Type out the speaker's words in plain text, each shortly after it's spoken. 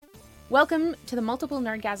Welcome to the Multiple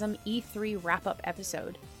Nerdgasm E3 wrap-up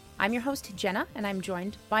episode. I'm your host, Jenna, and I'm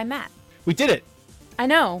joined by Matt. We did it! I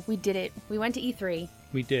know, we did it. We went to E3.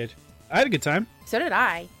 We did. I had a good time. So did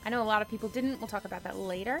I. I know a lot of people didn't. We'll talk about that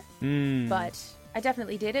later. But I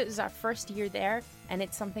definitely did. It was our first year there, and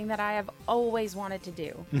it's something that I have always wanted to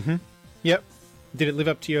do. Mm-hmm. Yep. Did it live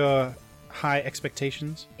up to your high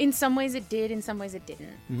expectations? In some ways it did, in some ways it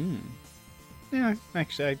didn't. Yeah,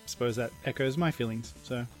 actually, I suppose that echoes my feelings,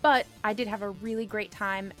 so... But I did have a really great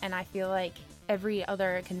time, and I feel like every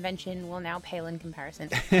other convention will now pale in comparison.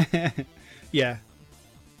 Yeah.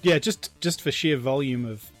 Yeah, just for sheer volume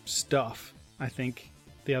of stuff, I think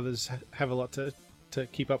the others have a lot to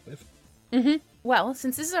keep up with. Mm-hmm. Well,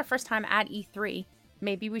 since this is our first time at E3,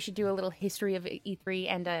 maybe we should do a little history of E3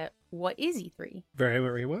 and what is E3? Very,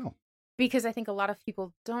 very well. Because I think a lot of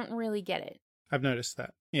people don't really get it. I've noticed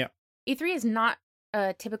that, yeah. E3 is not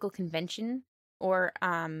a typical convention or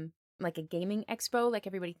like a gaming expo like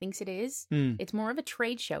everybody thinks it is. It's more of a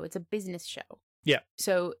trade show. It's a business show. Yeah.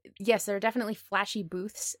 So, yes, there are definitely flashy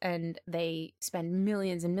booths, and they spend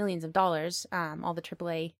millions and millions of dollars, all the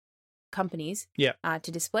AAA companies,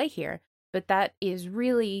 to display here. But that is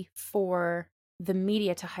really for the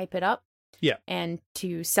media to hype it up and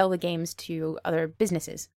to sell the games to other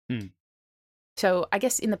businesses. So I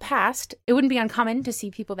guess in the past, it wouldn't be uncommon to see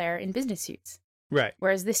people there in business suits. Right.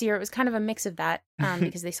 Whereas this year, it was kind of a mix of that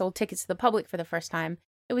because they sold tickets to the public for the first time.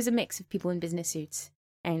 It was a mix of people in business suits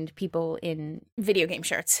and people in video game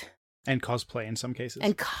shirts. And cosplay in some cases.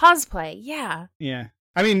 And cosplay, yeah. Yeah.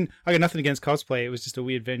 I mean, I got nothing against cosplay. It was just a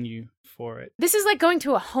weird venue for it. This is like going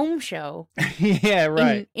to a home show. Yeah,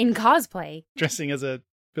 right. In cosplay. Dressing as a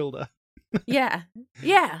builder. Yeah.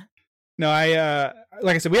 Yeah. No,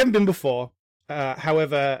 like I said, we haven't been before.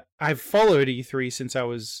 However, I've followed E3 since I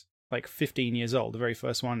was like 15 years old. The very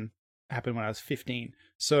first one happened when I was 15.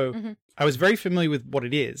 So I was very familiar with what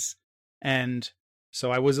it is. And so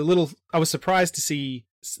I was surprised to see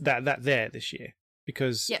that there this year.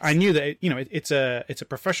 Because I knew that, it's a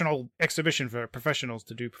professional exhibition for professionals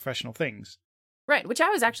to do professional things. Right, which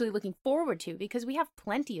I was actually looking forward to because we have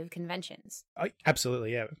plenty of conventions.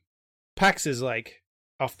 Absolutely, yeah. PAX is like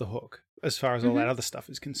off the hook as far as all that other stuff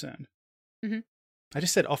is concerned. I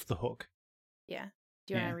just said off the hook. Yeah.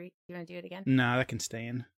 Do you want to do it again? No, that can stay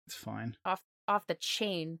in. It's fine. Off the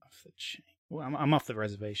chain. Off the chain. Well, I'm off the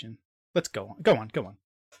reservation. Let's go on. Go on.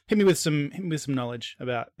 Hit me with some knowledge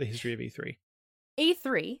about the history of E3.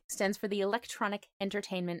 E3 stands for the Electronic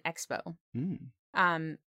Entertainment Expo.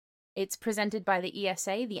 It's presented by the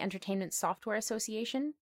ESA, the Entertainment Software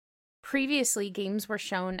Association. Previously, games were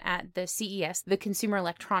shown at the CES, the Consumer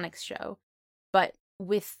Electronics Show, but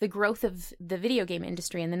with the growth of the video game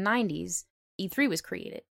industry in the 90s, E3 was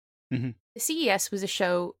created. The CES was a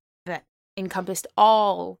show that encompassed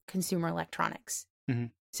all consumer electronics.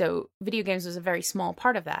 So video games was a very small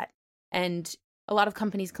part of that. And a lot of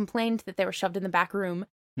companies complained that they were shoved in the back room.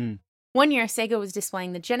 One year, Sega was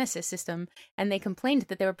displaying the Genesis system, and they complained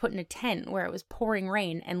that they were put in a tent where it was pouring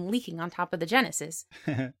rain and leaking on top of the Genesis.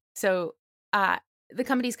 So the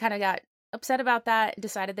companies kind of got upset about that,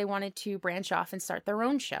 decided they wanted to branch off and start their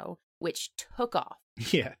own show, which took off.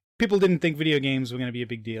 Yeah. People didn't think video games were going to be a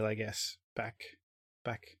big deal, I guess, back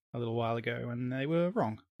a little while ago, and they were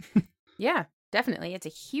wrong. Yeah, definitely. It's a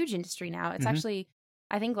huge industry now. It's actually,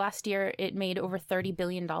 I think last year it made over $30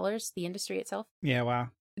 billion, the industry itself. Yeah,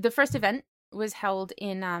 wow. The first event was held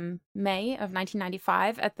in May of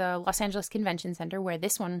 1995 at the Los Angeles Convention Center, where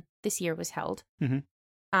this year was held,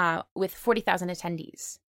 with 40,000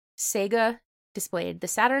 attendees. Sega displayed the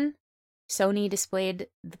Saturn, Sony displayed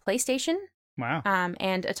the PlayStation,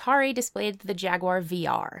 and Atari displayed the Jaguar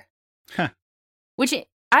VR. Which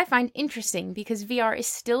I find interesting because VR is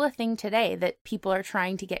still a thing today that people are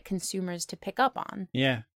trying to get consumers to pick up on.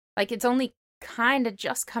 Yeah. Like, it's only kind of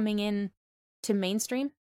just coming in to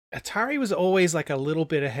mainstream. Atari was always like a little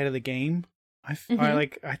bit ahead of the game. I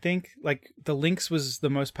think the Lynx was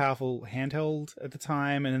the most powerful handheld at the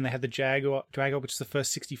time, and then they had the Jaguar, which is the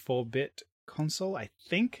first 64-bit console, I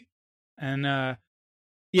think. And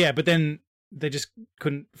but then they just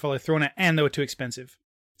couldn't follow through on it, and they were too expensive.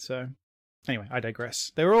 So anyway, I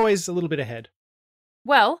digress. They were always a little bit ahead.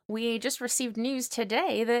 Well, we just received news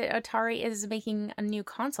today that Atari is making a new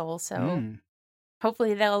console, so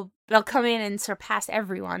hopefully they'll come in and surpass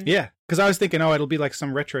everyone. Yeah, because I was thinking, it'll be like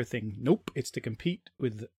some retro thing. Nope, it's to compete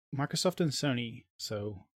with Microsoft and Sony.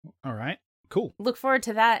 So, all right, cool. Look forward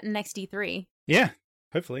to that next E3. Yeah,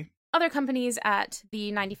 hopefully. Other companies at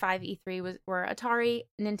the 95 E3 were Atari,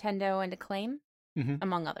 Nintendo, and Acclaim,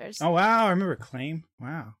 among others. Oh, wow, I remember Acclaim.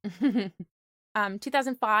 Wow.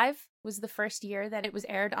 2005 was the first year that it was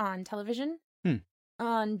aired on television.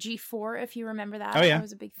 On G4, if you remember that. Oh, yeah. I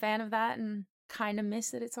was a big fan of that and kind of miss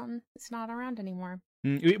that it's not around anymore.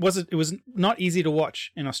 It was not easy to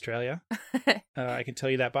watch in Australia. I can tell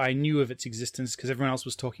you that, but I knew of its existence because everyone else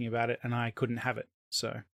was talking about it and I couldn't have it.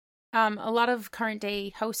 So, a lot of current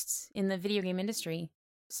day hosts in the video game industry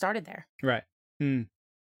started there. Right.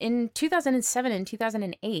 In 2007 and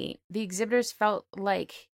 2008, the exhibitors felt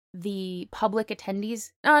like the public attendees,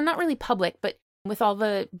 not really public, but with all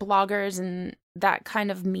the bloggers and that kind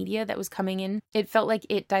of media that was coming in, it felt like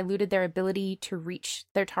it diluted their ability to reach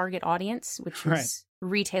their target audience, which was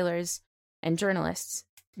retailers and journalists.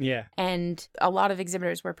 Yeah. And a lot of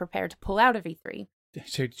exhibitors were prepared to pull out of E3.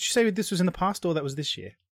 So did you say this was in the past or that was this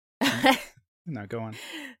year? No, go on.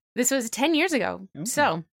 This was 10 years ago. Ooh.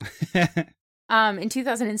 So, in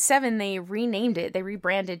 2007, they renamed it. They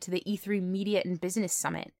rebranded to the E3 Media and Business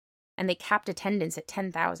Summit. And they capped attendance at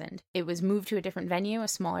 10,000. It was moved to a different venue, a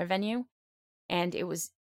smaller venue, and it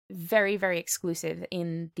was very, very exclusive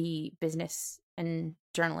in the business and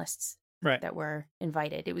journalists that were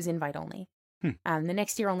invited. It was invite only. The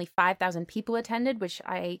next year, only 5,000 people attended, which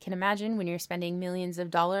I can imagine when you're spending millions of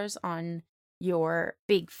dollars on your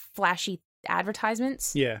big, flashy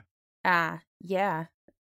advertisements. Yeah. Yeah,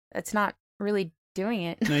 that's not really doing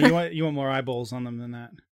it. No, you want more eyeballs on them than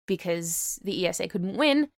that. Because the ESA couldn't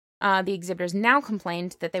win. The exhibitors now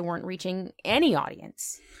complained that they weren't reaching any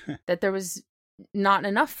audience, that there was not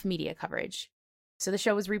enough media coverage. So the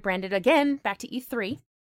show was rebranded again back to E3,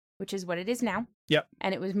 which is what it is now. Yep.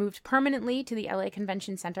 And it was moved permanently to the LA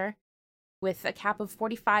Convention Center with a cap of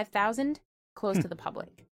 45,000 closed to the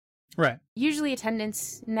public. Right. Usually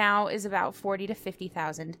attendance now is about 40 to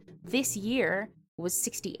 50,000. This year was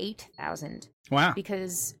 68,000. Wow.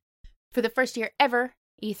 Because for the first year ever,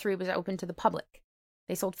 E3 was open to the public.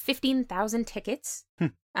 They sold 15,000 tickets.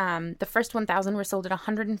 The first 1,000 were sold at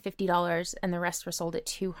 $150, and the rest were sold at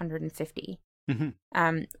 $250.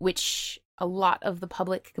 Which a lot of the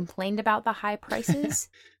public complained about the high prices,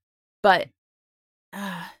 but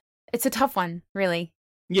it's a tough one, really.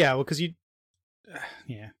 Yeah, well, because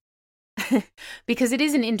because it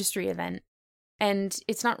is an industry event, and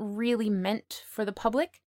it's not really meant for the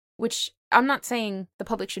public. Which I'm not saying the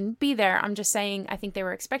public shouldn't be there. I'm just saying I think they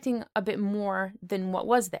were expecting a bit more than what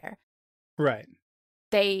was there. Right.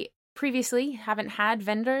 They previously haven't had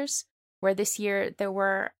vendors, where this year there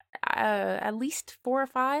were at least 4 or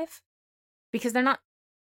 5, because they're not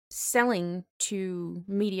selling to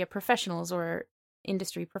media professionals or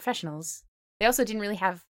industry professionals. They also didn't really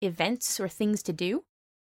have events or things to do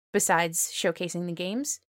besides showcasing the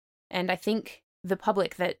games. And I think the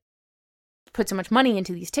public that put so much money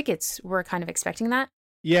into these tickets were kind of expecting that.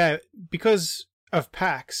 Yeah, because of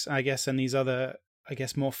PAX, I guess, and these other, I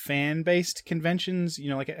guess, more fan-based conventions. You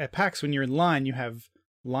know, like at PAX, when you're in line, you have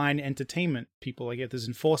line entertainment people. Like there's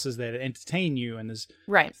enforcers there to entertain you, and there's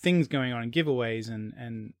things going on and giveaways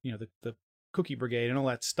and you know, the Cookie Brigade and all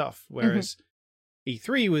that stuff. Whereas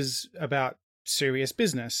E3 was about serious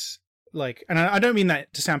business. Like, and I don't mean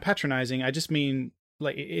that to sound patronizing. I just mean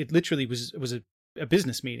like it literally was a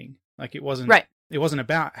business meeting. Like it wasn't It wasn't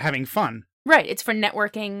about having fun. Right. It's for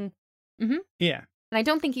networking. Yeah. And I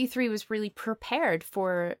don't think E3 was really prepared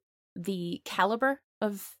for the caliber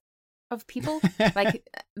of people. Like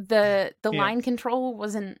the line control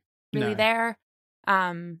wasn't really there.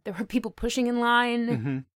 There were people pushing in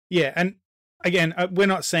line. Yeah, and again, we're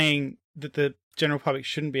not saying that the general public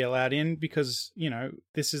shouldn't be allowed in, because, you know,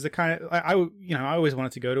 this is the kind of I always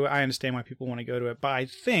wanted to go to it. I understand why people want to go to it, but I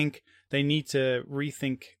think they need to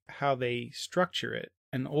rethink how they structure it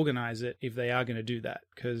and organize it if they are going to do that,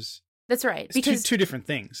 because that's right. It's because two different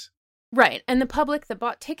things. Right. And the public that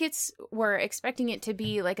bought tickets were expecting it to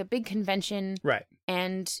be like a big convention. Right.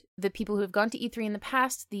 And the people who have gone to E3 in the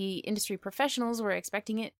past, the industry professionals, were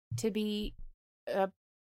expecting it to be a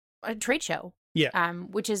trade show. Yeah.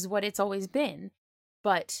 Which is what it's always been.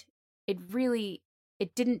 But it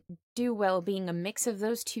didn't do well being a mix of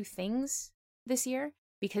those two things this year,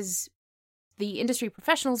 because the industry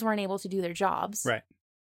professionals weren't able to do their jobs. Right.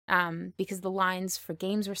 Because the lines for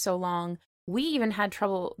games were so long. We even had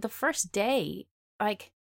trouble the first day.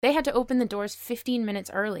 Like, they had to open the doors 15 minutes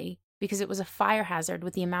early because it was a fire hazard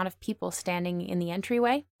with the amount of people standing in the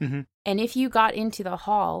entryway. And if you got into the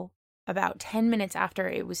hall about 10 minutes after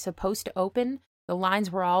it was supposed to open, the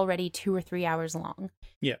lines were already 2 or 3 hours long.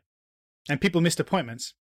 Yeah. And people missed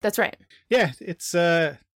appointments. That's right. Yeah, it's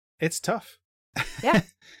tough. Yeah.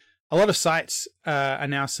 A lot of sites are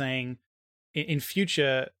now saying in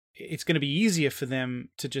future it's going to be easier for them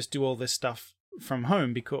to just do all this stuff from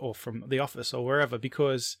home or from the office or wherever,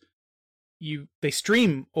 because they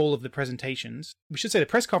stream all of the presentations. We should say the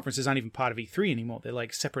press conferences aren't even part of E3 anymore. They're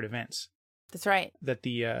like separate events. That's right. That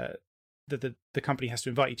the company has to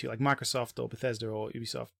invite you to, like Microsoft or Bethesda or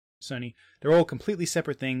Ubisoft, Sony. They're all completely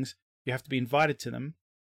separate things. You have to be invited to them.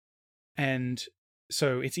 And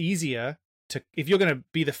so it's easier to, if you're going to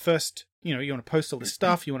be the first, you want to post all this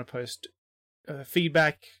stuff, you want to post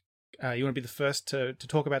feedback, you want to be the first to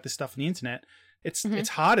talk about this stuff on the internet, it's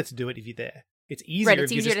harder to do it if you're there. It's easier. Right,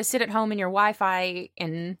 it's easier to sit at home in your Wi-Fi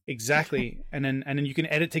and... Exactly. and then you can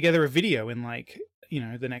edit together a video in like,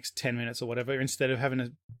 the next 10 minutes or whatever, instead of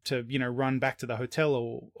having to run back to the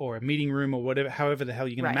hotel or a meeting room or whatever, however the hell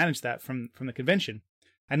you're going to manage that from the convention.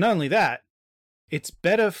 And not only that, it's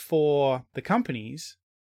better for the companies,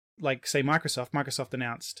 like say Microsoft. Microsoft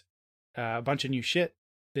announced a bunch of new shit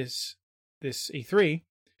this E3.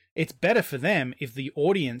 It's better for them if the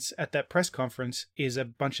audience at that press conference is a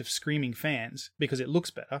bunch of screaming fans, because it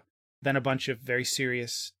looks better than a bunch of very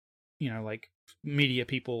serious, like media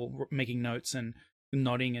people making notes and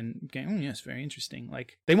nodding and going, oh, yes, very interesting.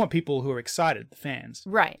 Like, they want people who are excited, the fans.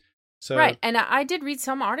 Right. So, right. And I did read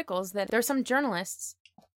some articles that there's some journalists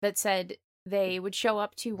that said they would show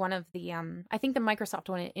up to one of the, I think the Microsoft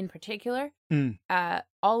one in particular,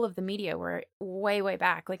 all of the media were way, way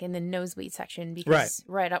back, like in the nosebleed section, because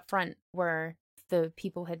right up front were the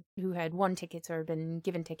people who had won tickets or been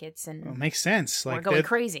given tickets, and well, makes sense. Like, we're going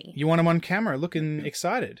crazy. You want them on camera looking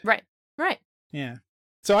excited. Right. Right. Yeah.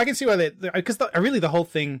 So I can see why because really the whole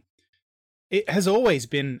thing, it has always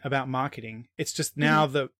been about marketing. It's just now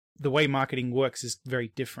the way marketing works is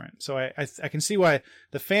very different. So I can see why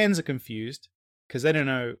the fans are confused, because they don't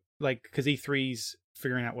know, like, because E3's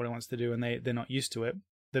figuring out what it wants to do and they're not used to it.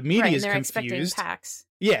 The media is they're confused. Expecting PAX.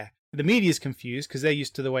 Yeah. The media is confused because they're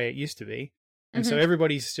used to the way it used to be. And so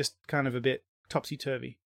everybody's just kind of a bit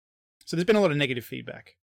topsy-turvy. So there's been a lot of negative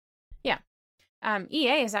feedback. Yeah.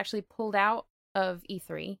 EA has actually pulled out of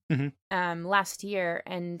E3 last year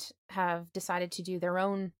and have decided to do their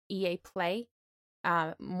own EA Play,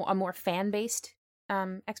 a more fan-based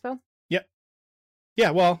expo. Yep.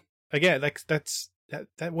 Yeah, well, again,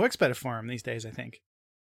 that works better for them these days, I think.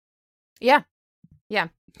 Yeah. Yeah.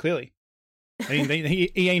 Clearly. I mean,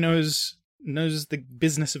 EA knows the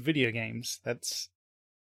business of video games. That's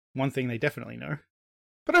one thing they definitely know.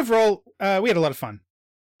 But overall, we had a lot of fun.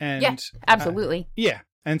 And, yeah, absolutely. Yeah.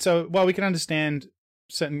 And so, while we can understand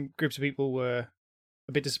certain groups of people were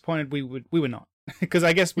a bit disappointed, we were not. Because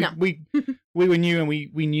I guess we were new, and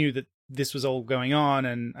we knew that this was all going on,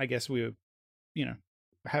 and I guess we were,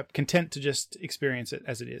 content to just experience it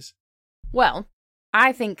as it is. Well,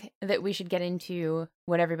 I think that we should get into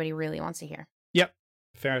what everybody really wants to hear. Yep.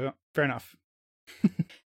 Fair enough.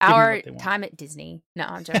 Our time at Disney. No,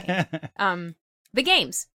 I'm joking. The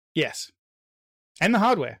games. Yes. And the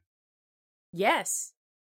hardware. Yes.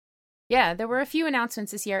 Yeah, there were a few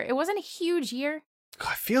announcements this year. It wasn't a huge year.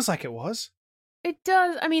 God, it feels like it was. It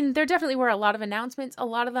does. I mean, there definitely were a lot of announcements. A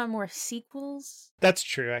lot of them were sequels. That's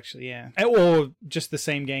true, actually, yeah. Or just the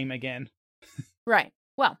same game again. Right.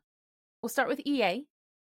 Well, we'll start with EA.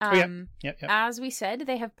 Yep. As we said,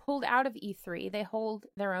 they have pulled out of E3. They hold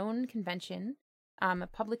their own convention, a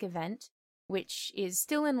public event, which is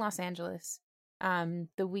still in Los Angeles,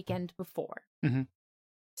 the weekend before. Mm-hmm.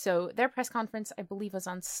 So their press conference, I believe, was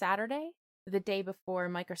on Saturday, the day before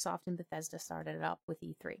Microsoft and Bethesda started it up with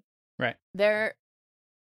E3. Right. Their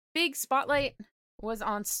big spotlight was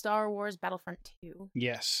on Star Wars Battlefront 2.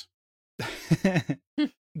 Yes.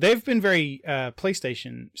 They've been very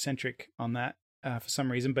PlayStation-centric on that for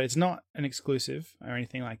some reason, but it's not an exclusive or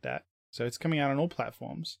anything like that. So it's coming out on all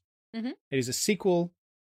platforms. Mm-hmm. It is a sequel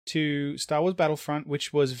to Star Wars Battlefront,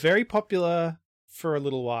 which was very popular for a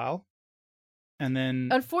little while. And then,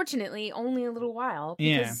 unfortunately, only a little while,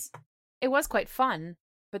 because it was quite fun,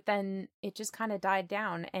 but then it just kind of died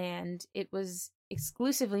down, and it was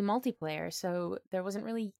exclusively multiplayer, so there wasn't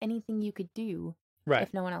really anything you could do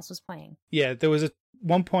if no one else was playing. Yeah, there was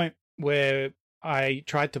one point where I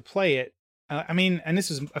tried to play it, and this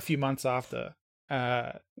was a few months after,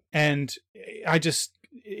 and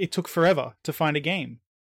it took forever to find a game.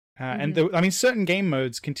 And certain game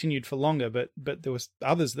modes continued for longer, but there was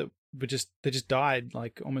others that they just died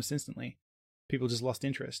like almost instantly. People just lost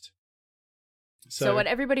interest. So what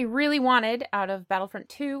everybody really wanted out of Battlefront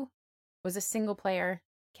 2 was a single player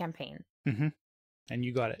campaign. Mm-hmm. And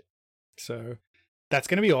you got it. So that's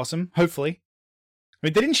going to be awesome. Hopefully. I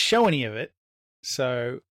mean, they didn't show any of it.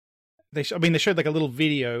 So they showed like a little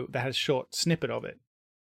video that had a short snippet of it.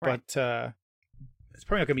 Right. But it's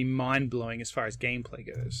probably not going to be mind blowing as far as gameplay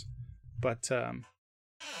goes. But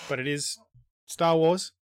it is Star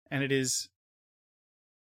Wars. And it is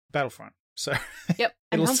Battlefront. So yep,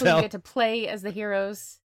 and it'll hopefully sell. we get to play as the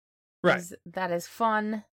heroes. Right. That is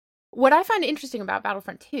fun. What I find interesting about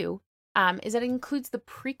Battlefront 2 is that it includes the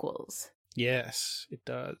prequels. Yes, it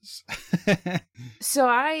does. So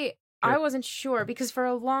I wasn't sure, because for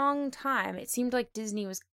a long time it seemed like Disney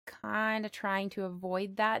was kind of trying to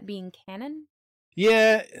avoid that being canon.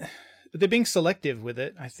 Yeah, they're being selective with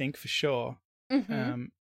it, I think, for sure. Mm-hmm.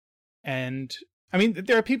 And I mean,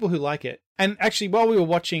 there are people who like it. And actually, while we were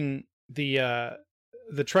watching the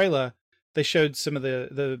trailer, they showed some of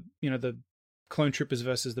the clone troopers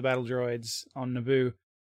versus the battle droids on Naboo,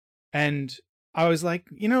 and I was like,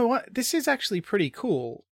 you know what, this is actually pretty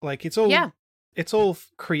cool. Like, it's all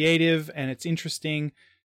creative and it's interesting.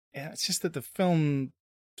 It's just that the film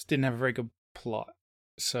didn't have a very good plot.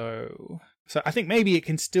 So I think maybe it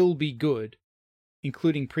can still be good,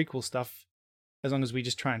 including prequel stuff, as long as we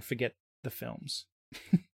just try and forget the films.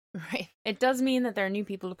 Right. It does mean that there are new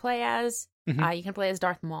people to play as. Mm-hmm. You can play as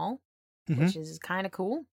Darth Maul, which is kind of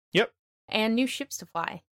cool. Yep. And new ships to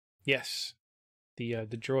fly. Yes. The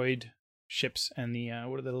droid ships and the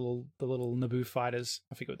what are the little Naboo fighters?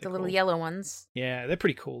 I forget what they're called. The little yellow ones. Yeah, they're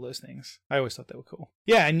pretty cool, those things. I always thought they were cool.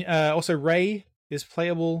 Yeah, and also Rey is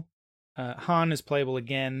playable. Han is playable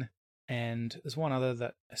again, and there's one other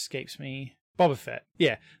that escapes me. Boba Fett.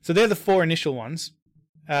 Yeah, so they're the 4 initial ones,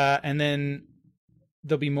 and then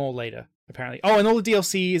there'll be more later, apparently. Oh, and all the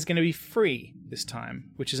DLC is going to be free this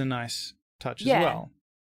time, which is a nice touch as well.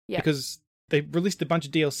 Yeah, because they released a bunch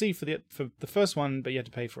of DLC for the first one, but you had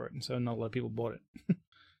to pay for it, and so not a lot of people bought it.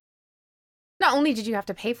 Not only did you have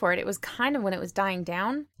to pay for it, it was kind of when it was dying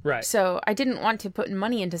down. Right. So I didn't want to put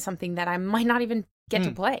money into something that I might not even get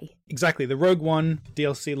to play. Exactly. The Rogue One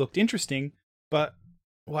DLC looked interesting, but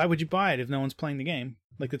why would you buy it if no one's playing the game?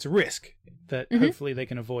 Like, it's a risk that hopefully they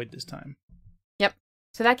can avoid this time. Yep.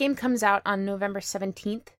 So that game comes out on November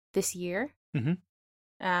 17th this year. Mm-hmm.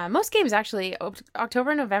 Most games, actually,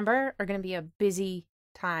 October and November are going to be a busy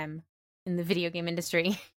time in the video game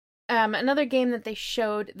industry. Another game that they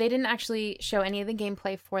showed, they didn't actually show any of the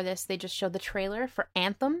gameplay for this. They just showed the trailer for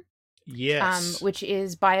Anthem. Yes. Which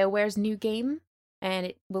is BioWare's new game, and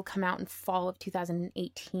it will come out in fall of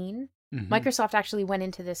 2018. Mm-hmm. Microsoft actually went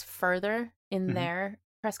into this further in their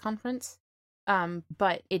press conference,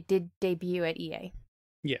 but it did debut at EA.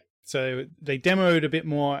 Yeah. So they demoed a bit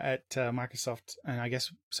more at Microsoft, and I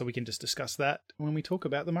guess so we can just discuss that when we talk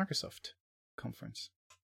about the Microsoft conference.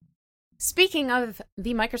 Speaking of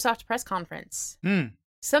the Microsoft press conference,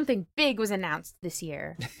 something big was announced this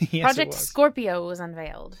year. Yes, Project Scorpio was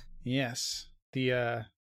unveiled. Yes, the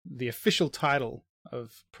official title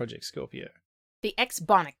of Project Scorpio. The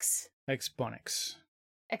Xbonix. Xbonix.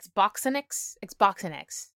 Xboxenix?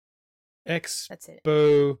 Xboxenix. That's it.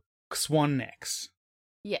 Xbox One X.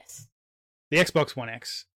 Yes. The Xbox One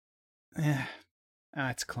X.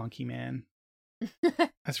 It's clunky, man.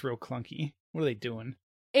 That's real clunky. What are they doing?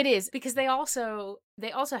 It is, because they also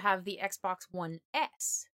have the Xbox One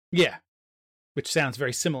S. Yeah, which sounds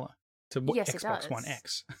very similar to Xbox One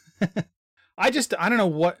X. I don't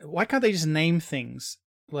know why can't they just name things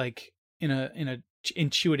like in a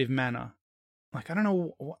intuitive manner? Like, I don't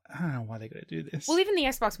know why they got to do this. Well, even the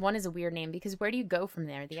Xbox One is a weird name, because where do you go from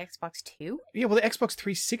there? The Xbox 2? Yeah, well, the Xbox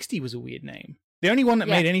 360 was a weird name. The only one that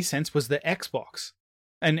made any sense was the Xbox.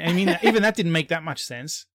 And I mean, even that didn't make that much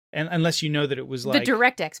sense. And unless you know that it was like... The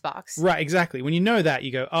Direct Xbox. Right, exactly. When you know that,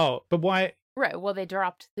 you go, oh, but why... Right, well, they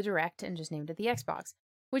dropped the Direct and just named it the Xbox,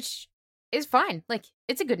 which is fine. Like,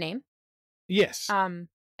 it's a good name. Yes. And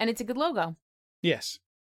it's a good logo. Yes.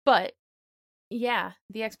 But, yeah,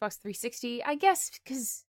 the Xbox 360, I guess,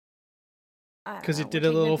 because... Because it did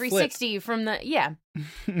a little 360 flip. From the... Yeah.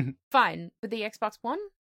 Fine. But the Xbox One?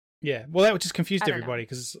 Yeah, well, that just confused everybody,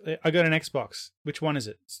 because I got an Xbox. Which one is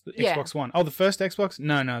it? It's the Xbox One. Oh, the first Xbox?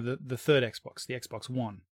 No, the third Xbox, the Xbox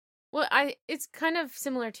One. Well, it's kind of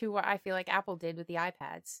similar to what I feel like Apple did with the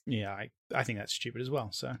iPads. Yeah, I think that's stupid as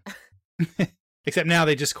well, so... Except now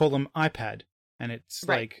they just call them iPad, and it's,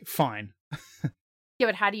 like, fine. Yeah,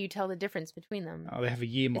 but how do you tell the difference between them? Oh, they have a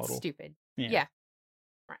year model. It's stupid. Yeah.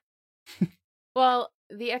 Right. Well,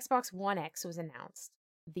 the Xbox One X was announced.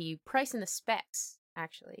 The price and the specs,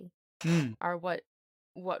 actually, are what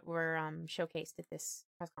were showcased at this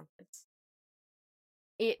press conference.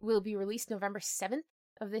 It will be released November 7th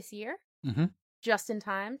of this year, just in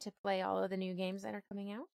time to play all of the new games that are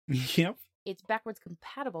coming out. Yep. It's backwards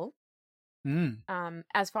compatible,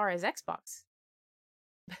 as far as Xbox.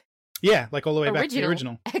 Yeah, like all the way back to the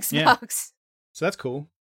original Xbox. Yeah. So that's cool.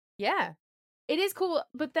 Yeah, it is cool.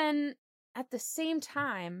 But then at the same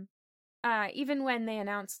time, even when they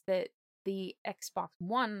announced that the Xbox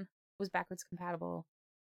One was backwards compatible,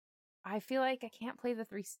 I feel like I can't play the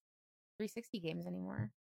 360 games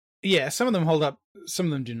anymore. Yeah, some of them hold up, some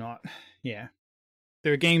of them do not. Yeah.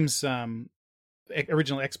 There are games, original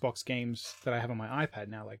Xbox games that I have on my iPad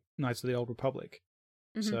now, like Knights of the Old Republic.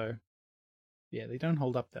 Mm-hmm. So, yeah, they don't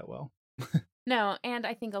hold up that well. No, and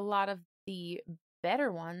I think a lot of the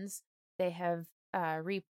better ones, they have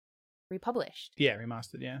republished. Yeah,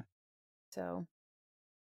 remastered, yeah. So,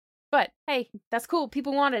 but hey, that's cool.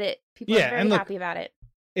 People wanted it. People are very happy about it.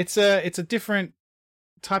 It's a different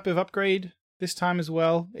type of upgrade this time as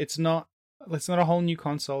well. It's not a whole new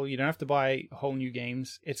console. You don't have to buy whole new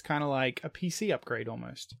games. It's kind of like a PC upgrade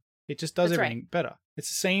almost. It just does everything better. It's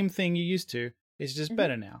the same thing you used to. It's just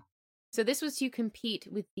better now. So this was to compete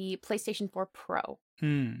with the PlayStation 4 Pro.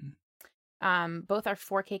 Both are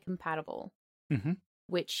 4K compatible,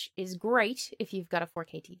 which is great if you've got a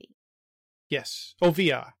 4K TV. Yes. Or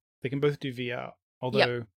VR. They can both do VR,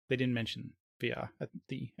 although they didn't mention VR at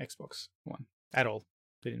the Xbox One at all.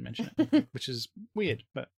 They didn't mention it, which is weird.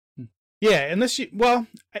 But yeah,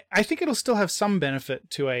 I think it'll still have some benefit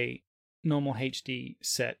to a normal HD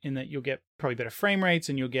set in that you'll get probably better frame rates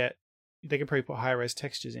and they can probably put higher res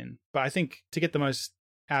textures in. But I think to get the most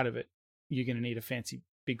out of it, you're going to need a fancy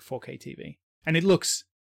big 4K TV. And it looks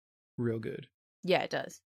real good. Yeah, it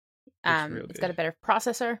does. It's got a better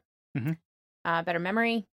processor, better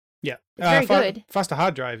memory. Yeah. It's very good. Faster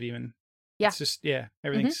hard drive even. Yeah. It's just,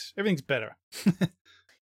 everything's better.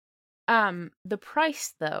 The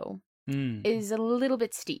price, though, is a little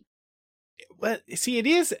bit steep. Well, see, it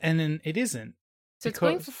is, and then it isn't. So it's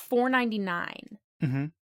going for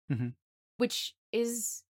 $499, which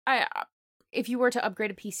is, if you were to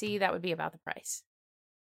upgrade a PC, that would be about the price.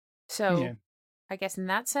 So, I guess in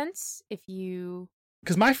that sense, if you...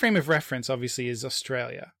 Because my frame of reference, obviously, is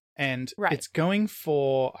Australia, and it's going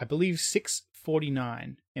for, I believe,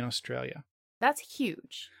 $649 in Australia. That's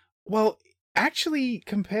huge. Well, actually,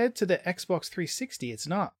 compared to the Xbox 360, it's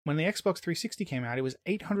not. When the Xbox 360 came out, it was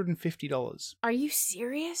 $850. Are you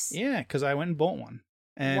serious? Yeah, because I went and bought one.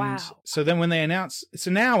 And so then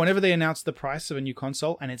now whenever they announce the price of a new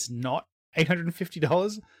console and it's not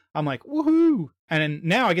 $850, I'm like, woohoo! And then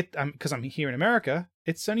now I get, because I'm here in America,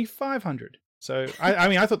 it's only $500. So,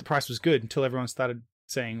 I thought the price was good until everyone started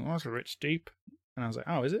saying, oh, it's a bit steep. And I was like,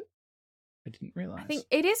 oh, is it? I didn't realize. I think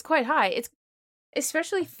it is quite high. It's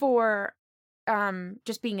especially for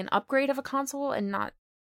just being an upgrade of a console and not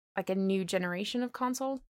like a new generation of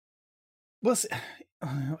console. Well,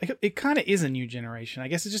 it kind of is a new generation. I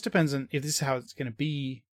guess it just depends on if this is how it's going to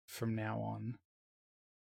be from now on.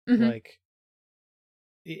 Like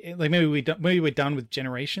maybe we're done with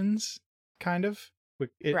generations, kind of.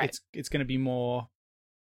 It's going to be more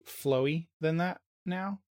flowy than that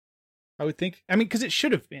now, I would think. I mean, because it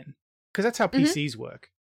should have been, because that's how PCs work.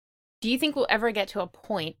 Do you think we'll ever get to a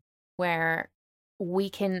point where we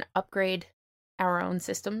can upgrade our own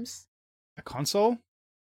systems? A console?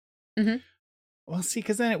 Well, see,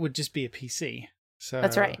 because then it would just be a PC. So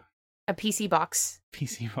that's right. A PC box.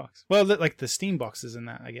 PC box. Well, like the Steam boxes and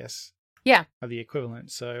that, I guess. Yeah. Are the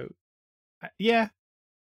equivalent. So, yeah.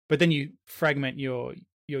 But then you fragment your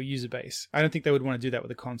user base. I don't think they would want to do that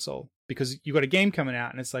with a console, because you've got a game coming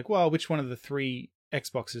out and it's like, well, which one of the 3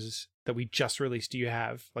 Xboxes that we just released do you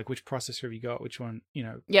have? Like, which processor have you got? Which one,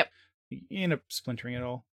 Yep. You end up splintering it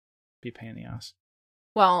all. Be a pain in the ass.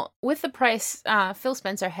 Well, with the price, Phil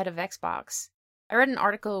Spencer, head of Xbox, I read an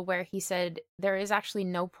article where he said there is actually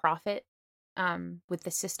no profit with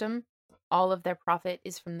the system. All of their profit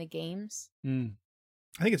is from the games. I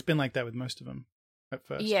think it's been like that with most of them at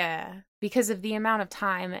first. Yeah, because of the amount of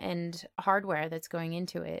time and hardware that's going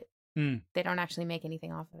into it. They don't actually make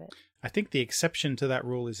anything off of it. I think the exception to that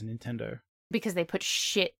rule is Nintendo. Because they put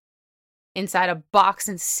shit inside a box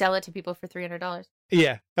and sell it to people for $300.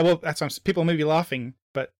 Yeah, well, that's what people may be laughing,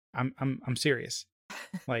 but I'm serious.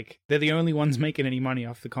 Like, they're the only ones making any money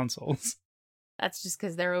off the consoles. That's just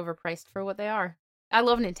because they're overpriced for what they are. I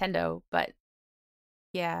love Nintendo, but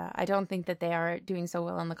yeah, I don't think that they are doing so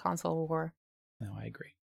well in the console war. No, I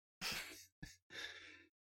agree.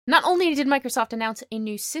 Not only did Microsoft announce a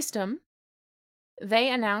new system, they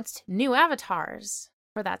announced new avatars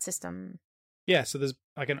for that system. Yeah, so there's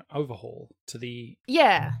like an overhaul to the...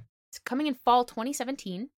 Yeah, it's coming in fall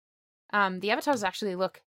 2017. The avatars actually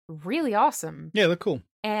look really awesome. Yeah, they're cool.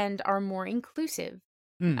 And are more inclusive.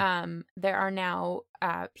 There are now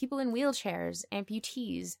people in wheelchairs,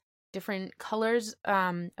 amputees, different colors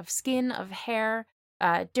of skin, of hair,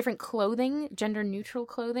 different clothing, gender-neutral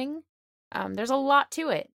clothing. There's a lot to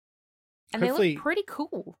it. And they look pretty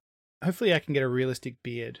cool. Hopefully I can get a realistic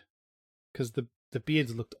beard, because the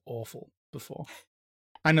beards looked awful before.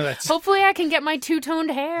 I know that's... Hopefully I can get my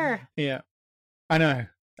two-toned hair. Yeah. I know.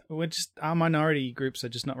 Our minority groups are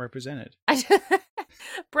just not represented.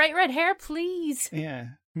 Bright red hair, please. Yeah.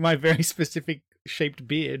 My very specific shaped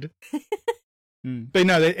beard. But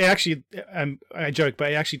no, it actually, I joke,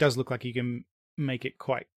 but it actually does look like you can make it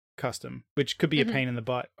quite custom, which could be a pain in the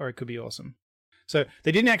butt, or it could be awesome. So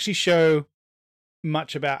they didn't actually show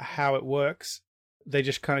much about how it works. They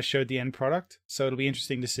just kind of showed the end product. So it'll be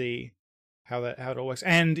interesting to see how it all works.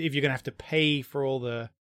 And if you're going to have to pay for all the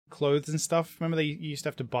clothes and stuff. Remember they used to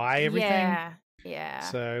have to buy everything? Yeah.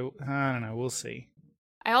 So, I don't know. We'll see.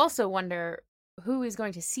 I also wonder who is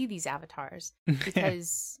going to see these avatars,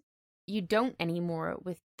 because you don't anymore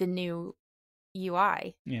with the new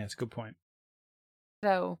UI. Yeah, it's a good point.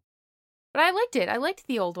 So, but I liked it. I liked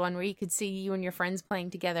the old one where you could see you and your friends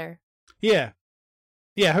playing together. Yeah.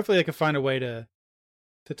 Yeah, hopefully they can find a way to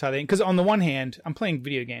tie that in. Because on the one hand, I'm playing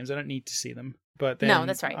video games. I don't need to see them. But then, no,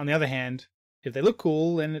 that's right. On the other hand, if they look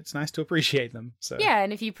cool, then it's nice to appreciate them. So yeah,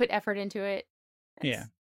 and if you put effort into it. Yeah.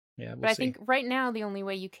 Yeah, but I think right now the only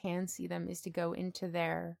way you can see them is to go into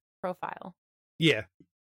their profile. Yeah.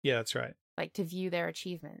 Yeah, that's right. Like to view their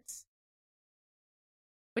achievements.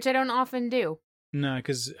 Which I don't often do. No,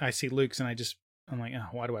 because I see Luke's and I'm like, oh,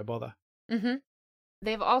 why do I bother? Mm-hmm.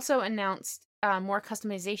 They've also announced more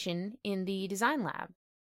customization in the design lab.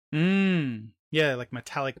 Yeah, like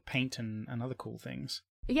metallic paint and other cool things.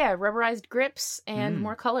 Yeah, rubberized grips and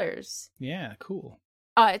more colors. Yeah, cool.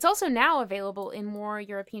 It's also now available in more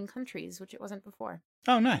European countries, which it wasn't before.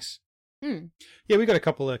 Oh, nice. Yeah, we got a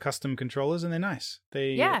couple of custom controllers and they're nice.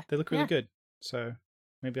 They look really good. So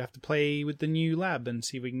maybe I have to play with the new lab and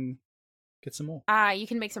see if we can get some more. You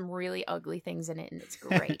can make some really ugly things in it and it's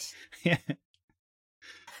great. Yeah.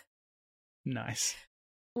 Nice.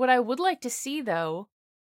 What I would like to see, though,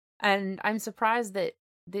 and I'm surprised that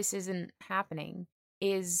this isn't happening,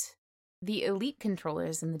 is the Elite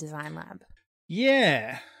controllers in the design lab.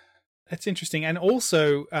 Yeah, that's interesting. And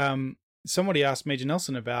also, somebody asked Major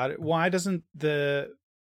Nelson about it. Why doesn't the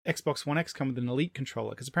Xbox One X come with an Elite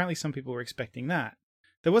controller? Because apparently some people were expecting that.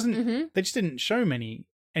 There wasn't. They just didn't show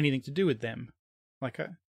anything to do with them. Like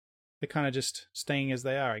they're kind of just staying as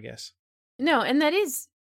they are, I guess. No, and that is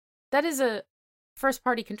a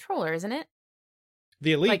first-party controller, isn't it?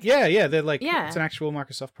 The Elite, yeah, they're like it's an actual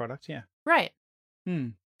Microsoft product, yeah. Right.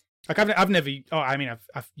 Like I've never. Oh, I mean,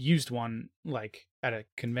 I've used one like at a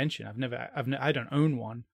convention. I don't own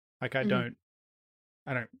one. Like I don't.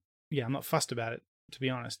 Yeah, I'm not fussed about it, to be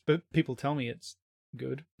honest. But people tell me it's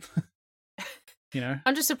good. You know,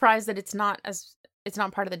 I'm just surprised that it's not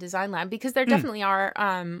part of the design lab, because there definitely are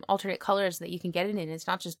alternate colors that you can get it in. It's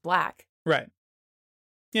not just black. Right.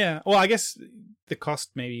 Yeah. Well, I guess the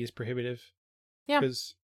cost maybe is prohibitive. Yeah.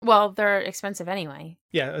 Well, they're expensive anyway.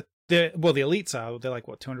 Yeah. The Elites are. They're like,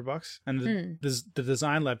 what, $200? And the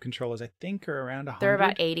Design Lab controllers, I think, are around $100. They're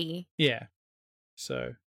about $80. Yeah.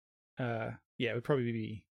 So, yeah, it would probably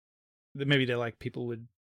be. Maybe they're like, people would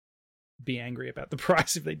be angry about the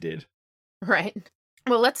price if they did. Right.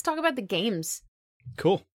 Well, let's talk about the games.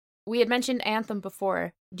 Cool. We had mentioned Anthem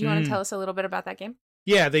before. Do you want to tell us a little bit about that game?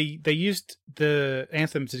 Yeah, they used the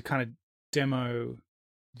Anthem to kind of demo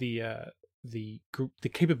the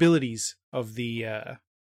capabilities of the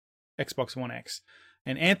Xbox One X.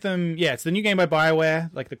 And Anthem, yeah, it's the new game by BioWare,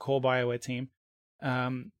 like the core BioWare team.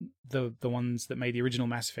 The ones that made the original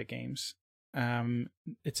Mass Effect games.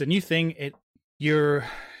 It's a new thing. You're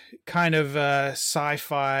kind of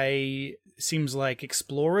sci-fi, seems like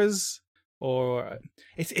explorers, or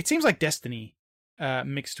it seems like Destiny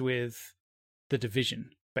mixed with The Division,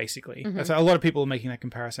 basically. So a lot of people are making that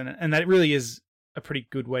comparison, and that really is a pretty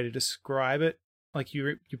good way to describe it. Like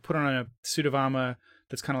you put on a suit of armor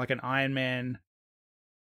that's kind of like an Iron Man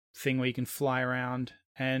thing where you can fly around,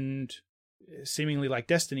 and seemingly like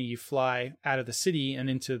Destiny, you fly out of the city and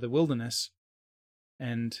into the wilderness.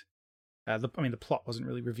 And the plot wasn't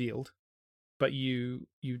really revealed, but you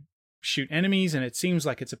shoot enemies, and it seems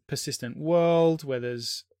like it's a persistent world where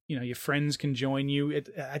there's, your friends can join you. It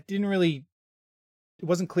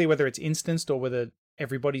wasn't clear whether it's instanced or whether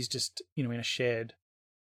everybody's just, in a shared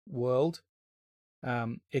world.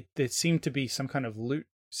 There seemed to be some kind of loot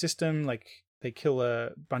system, like they kill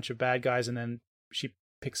a bunch of bad guys and then she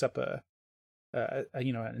picks up a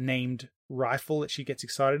named rifle that she gets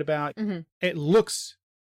excited about. It looks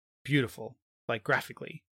beautiful, like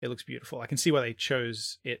graphically it looks beautiful. I can see why they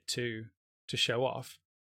chose it to show off.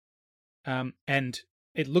 And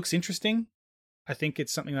it looks interesting. I think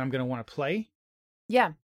it's something that I'm going to want to play.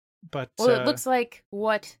 Yeah. But it looks like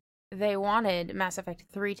what they wanted Mass Effect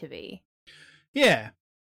 3 to be. Yeah.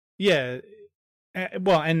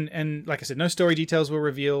 Well, and like I said, no story details were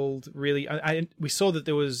revealed. Really, we saw that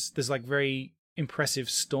there's like very impressive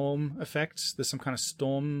storm effects. There's some kind of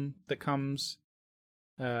storm that comes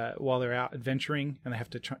while they're out adventuring, and they have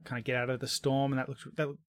to kind of get out of the storm, and that looked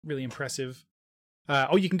really impressive.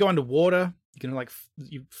 You can go underwater. You can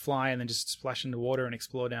you fly and then just splash into water and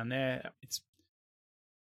explore down there. It's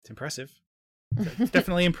impressive. It's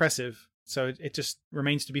definitely impressive. So it just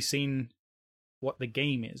remains to be seen what the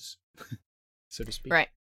game is, so to speak. Right.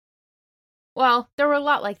 Well, there were a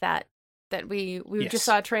lot like that we Yes. just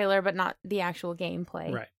saw a trailer, but not the actual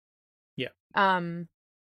gameplay. Right. Yeah.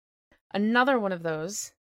 Another one of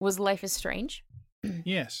those was Life is Strange.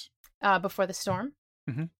 Yes. Before the Storm.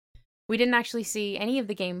 Mm-hmm. We didn't actually see any of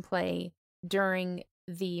the gameplay during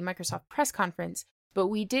the Microsoft press conference, but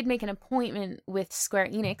we did make an appointment with Square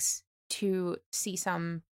Enix to see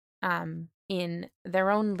some in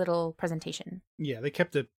their own little presentation. Yeah, they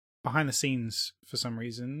kept it behind the scenes for some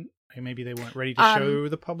reason. Maybe they weren't ready to show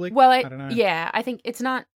the public. Well, I don't know. Yeah, I think it's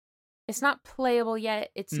not playable yet.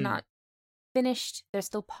 It's not finished. They're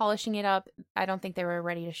still polishing it up. I don't think they were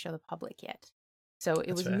ready to show the public yet. So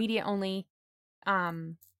it was fair. media only.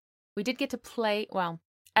 We did get to play, well,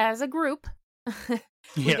 as a group,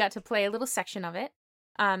 we got to play a little section of it.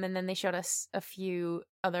 And then they showed us a few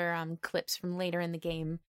other clips from later in the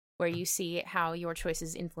game where you see how your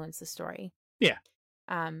choices influence the story. Yeah.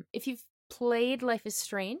 If you've played Life is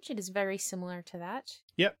Strange, it is very similar to that.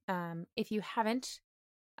 Yep. If you haven't,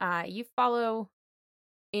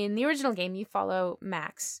 in the original game, you follow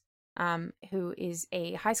Max, who is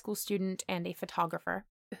a high school student and a photographer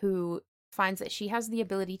who finds that she has the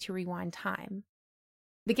ability to rewind time.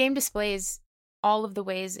 The game displays all of the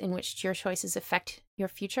ways in which your choices affect your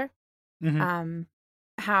future. Mm-hmm.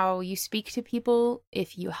 How you speak to people,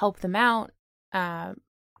 if you help them out,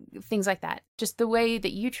 things like that. Just the way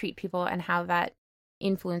that you treat people and how that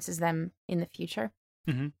influences them in the future.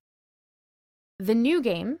 Mm-hmm. The new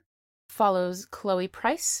game follows Chloe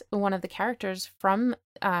Price, one of the characters from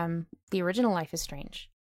the original Life is Strange,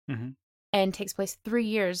 and takes place 3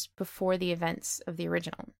 years before the events of the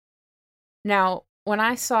original. Now, when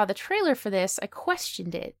I saw the trailer for this, I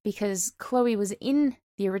questioned it because Chloe was in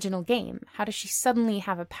the original game. How does she suddenly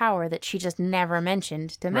have a power that she just never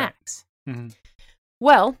mentioned to Max? Right. Mm-hmm.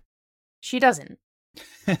 Well, she doesn't.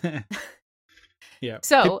 Yeah.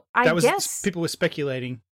 So I guess people were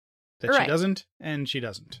speculating that she doesn't, and she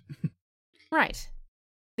doesn't. Right.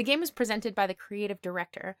 The game was presented by the creative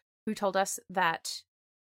director, who told us that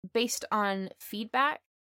based on feedback,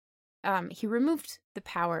 he removed the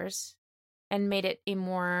powers and made it a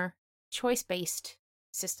more choice-based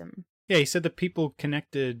system. Yeah, he said that people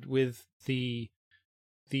connected with the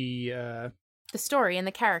story and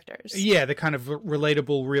the characters. Yeah, the kind of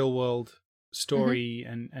relatable real-world story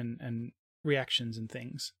and reactions and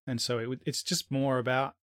things, and so it's just more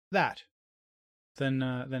about that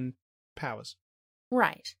than powers.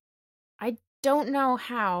 Right. I don't know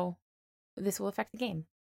how this will affect the game.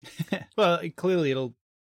 Well, clearly it'll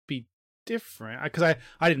be different because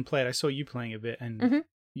I didn't play it. I saw you playing a bit, and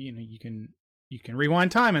you know you can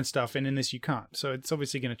rewind time and stuff, and in this you can't. So it's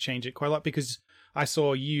obviously going to change it quite a lot because I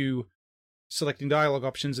saw you selecting dialogue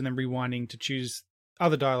options and then rewinding to choose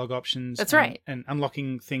other dialogue options. That's right. And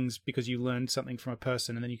unlocking things because you learned something from a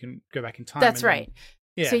person, and then you can go back in time. That's right.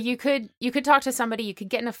 Yeah. So you could talk to somebody, you could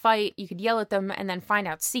get in a fight, you could yell at them, and then find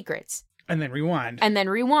out secrets. And then rewind.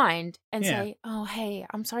 And say, oh, hey,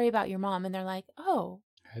 I'm sorry about your mom. And they're like, oh,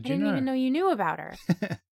 I didn't even know you knew about her.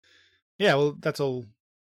 Yeah, well, that's all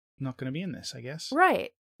not going to be in this, I guess.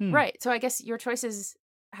 Right. Right. So I guess your choices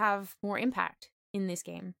have more impact in this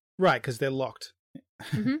game. Right, because they're locked.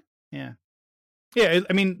 Yeah. Yeah,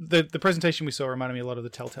 I mean, the presentation we saw reminded me a lot of the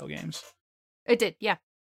Telltale games. It did, yeah.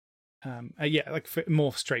 Yeah, like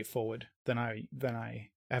more straightforward than I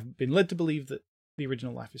have been led to believe that the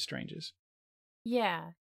original Life is Strange is. Yeah,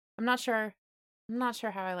 I'm not sure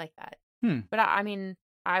how I like that. But I mean,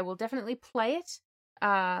 I will definitely play it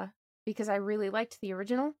because I really liked the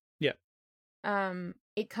original. Yeah.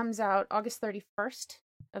 It comes out August 31st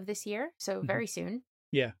of this year, so very soon.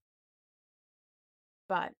 Yeah.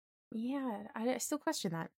 But yeah, I still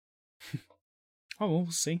question that. Oh,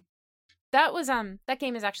 we'll see. That was that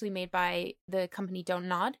game is actually made by the company Don't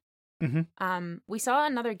Nod. We saw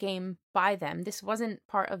another game by them. This wasn't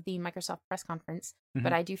part of the Microsoft press conference,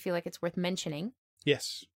 but I do feel like it's worth mentioning.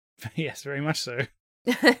 Yes. Yes, very much so.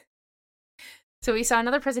 So we saw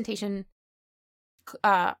another presentation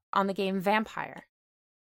on the game Vampire.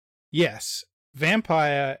 Yes.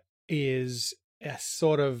 Vampire is a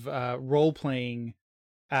sort of role-playing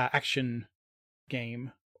action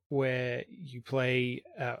game where you play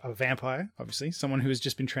a vampire, obviously, someone who has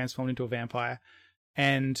just been transformed into a vampire,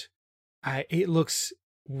 and it looks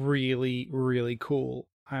really, really cool.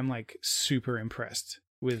 I'm like super impressed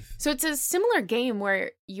with. So it's a similar game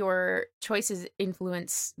where your choices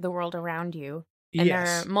influence the world around you, and there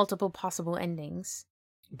are multiple possible endings.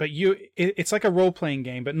 But it's like a role-playing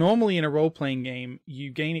game, but normally in a role-playing game,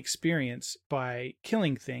 you gain experience by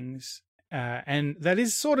killing things, and that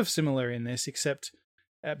is sort of similar in this, except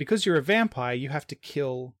because you're a vampire, you have to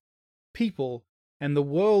kill people, and the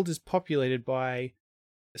world is populated by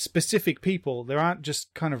specific people. There aren't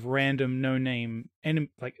just kind of random, no-name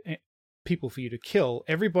people for you to kill.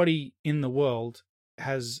 Everybody in the world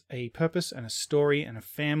has a purpose and a story and a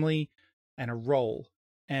family and a role,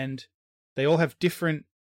 and they all have different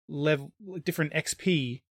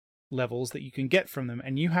XP levels that you can get from them,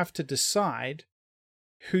 and you have to decide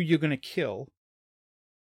who you're going to kill,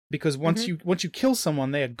 because once you kill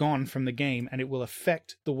someone, they are gone from the game, and it will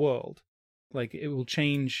affect the world. Like, it will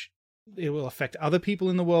change. It will affect other people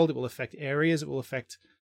in the world. It will affect areas. It will affect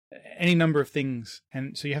any number of things,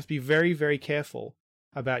 and so you have to be very, very careful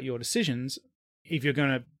about your decisions if you're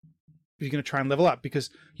going to try and level up, because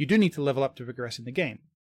you do need to level up to progress in the game.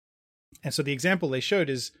 And so the example they showed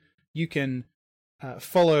is you can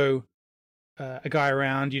follow a guy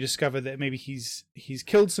around. You discover that maybe he's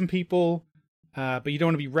killed some people, but you don't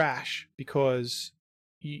want to be rash because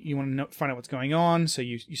you want to find out what's going on. So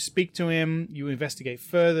you speak to him, you investigate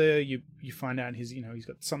further, you find out he's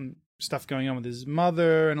got some stuff going on with his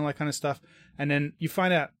mother and all that kind of stuff. And then you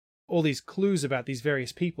find out all these clues about these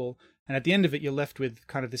various people. And at the end of it, you're left with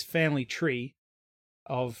kind of this family tree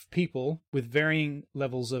of people with varying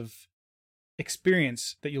levels of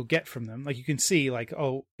experience that you'll get from them. Like, you can see, like,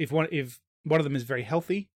 oh, if one of them is very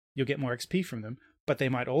healthy, you'll get more XP from them, but they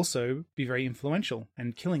might also be very influential,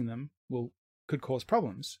 and killing them could cause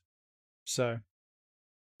problems. So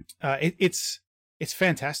it's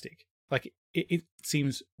fantastic. Like, it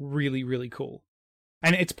seems really, really cool.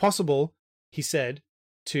 And it's possible, he said,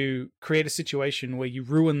 to create a situation where you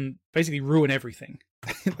basically ruin everything.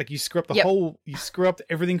 Like, you screw up you screw up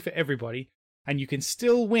everything for everybody, and you can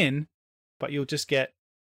still win, but you'll just get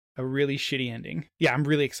a really shitty ending. Yeah, I'm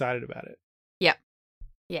really excited about it. Yep.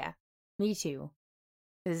 Yeah, me too.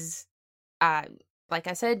 Because, like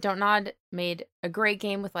I said, Don't Nod made a great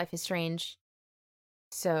game with Life is Strange.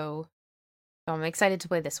 So I'm excited to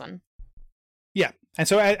play this one. Yeah, and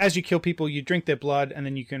so as you kill people, you drink their blood, and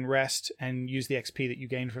then you can rest and use the XP that you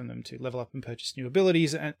gain from them to level up and purchase new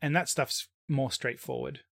abilities, and that stuff's more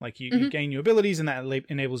straightforward. Like, you gain new abilities, and that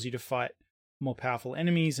enables you to fight more powerful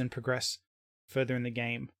enemies and progress further in the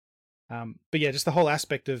game. But yeah, just the whole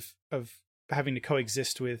aspect of having to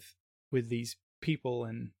coexist with these people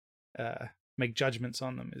and make judgments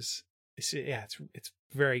on them it's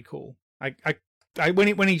very cool.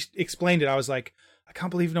 When he explained it, I was like, I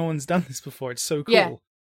can't believe no one's done this before. It's so cool. Yeah.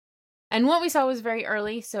 And what we saw was very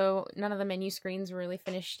early, so none of the menu screens were really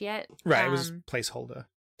finished yet. Right, it was placeholder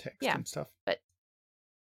text and stuff. But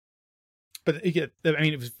yeah, I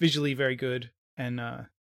mean, it was visually very good, and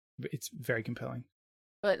it's very compelling.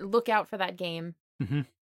 But look out for that game. Mm-hmm.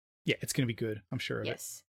 Yeah, it's going to be good. I'm sure of it.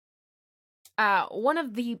 Yes. One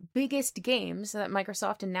of the biggest games that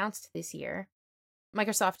Microsoft announced this year,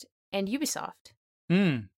 Microsoft and Ubisoft,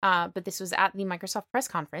 but this was at the Microsoft press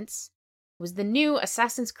conference, was the new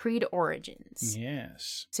Assassin's Creed Origins.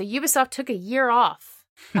 Yes. So Ubisoft took a year off.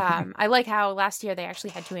 I like how last year they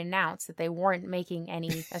actually had to announce that they weren't making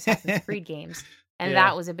any Assassin's Creed games. And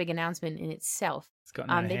that was a big announcement in itself. It's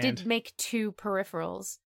gotten they did make 2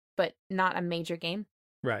 peripherals, but not a major game.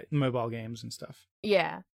 Right, mobile games and stuff.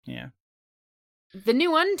 Yeah. Yeah. The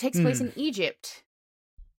new one takes place in Egypt.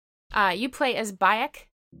 You play as Bayek,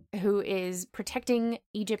 who is protecting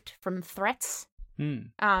Egypt from threats.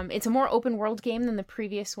 It's a more open world game than the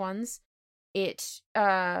previous ones. It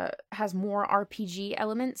has more RPG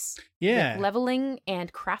elements. Yeah. With leveling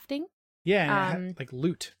and crafting. Yeah, and it had, like,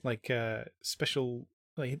 loot, like special.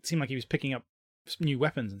 Like, it seemed like he was picking up new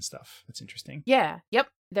weapons and stuff. That's interesting. Yeah. Yep.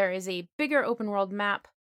 There is a bigger open world map,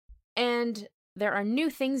 and there are new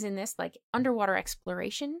things in this, like underwater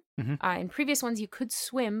exploration. In previous ones, you could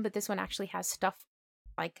swim, but this one actually has stuff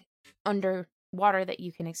like underwater that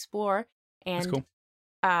you can explore and That's cool.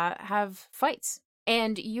 Have fights.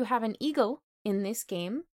 And you have an eagle in this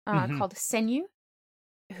game called Senyu,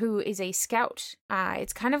 who is a scout.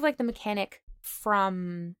 It's kind of like the mechanic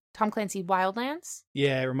from Tom Clancy Wildlands.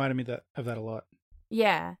 Yeah, it reminded me of that a lot.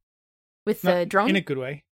 Yeah. With the drone. In a good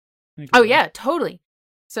way. Yeah, totally.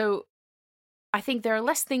 So I think there are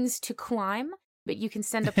less things to climb, but you can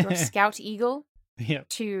send up your scout eagle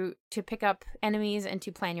to pick up enemies and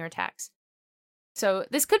to plan your attacks. So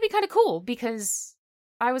this could be kind of cool because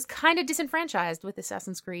I was kind of disenfranchised with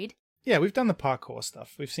Assassin's Creed. Yeah, we've done the parkour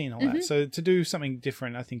stuff. We've seen all that. So to do something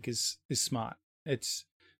different, I think is smart. It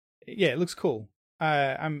looks cool.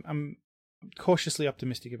 I'm cautiously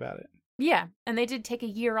optimistic about it. Yeah, and they did take a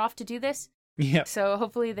year off to do this. Yeah. So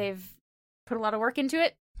hopefully they've put a lot of work into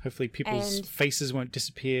it. Hopefully people's faces won't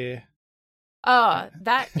disappear.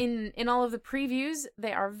 That in all of the previews,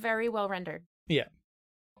 they are very well rendered. Yeah.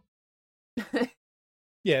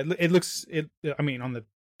 Yeah, it looks. I mean, on the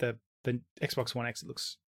Xbox One X, it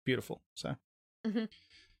looks beautiful. So. There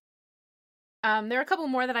are a couple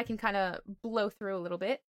more that I can kind of blow through a little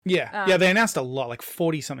bit. Yeah, they announced a lot, like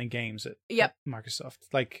 40-something games at Microsoft.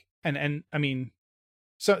 Like, and I mean,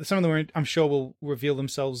 so some of them I'm sure will reveal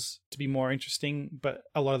themselves to be more interesting, but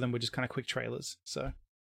a lot of them were just kind of quick trailers. So,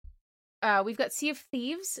 we've got Sea of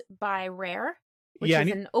Thieves by Rare, which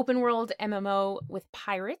is an open-world MMO with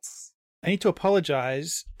pirates. I need to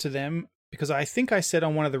apologize to them because I think I said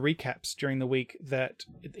on one of the recaps during the week that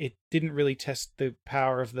it didn't really test the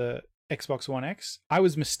power of the Xbox One X. I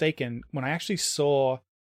was mistaken when I actually saw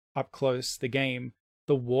up close the game.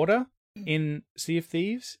 The water in Sea of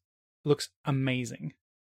Thieves looks amazing.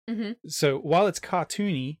 So while it's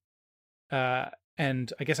cartoony,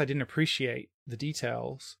 and I guess I didn't appreciate the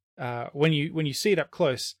details, when you see it up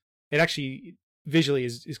close, it actually visually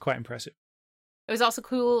is quite impressive. It was also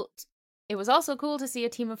cool. It was also cool to see a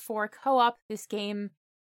team of 4 co-op this game.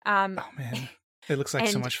 Oh man, it looks like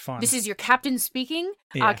so much fun. This is your captain speaking.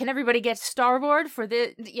 Yeah. Can everybody get starboard for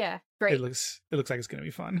the? Yeah, great. It looks like it's going to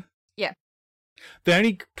be fun. Yeah.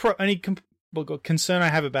 The only concern I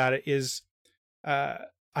have about it is,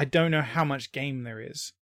 I don't know how much game there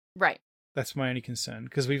is. Right. That's my only concern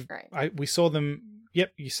because we saw them.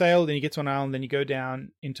 Yep, you sail, then you get to an island, then you go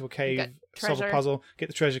down into a cave, solve a puzzle, get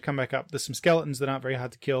the treasure, come back up. There's some skeletons that aren't very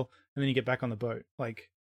hard to kill, and then you get back on the boat. Like,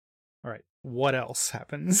 all right, what else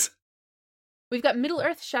happens? We've got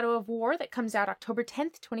Middle-earth: Shadow of War that comes out October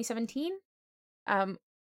 10th, 2017.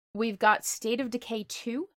 We've got State of Decay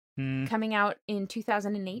 2 coming out in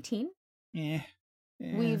 2018. Yeah.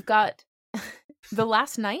 We've got The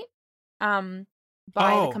Last Night by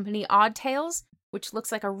the company Odd Tales, which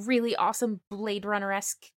looks like a really awesome Blade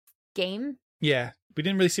Runner-esque game. Yeah, we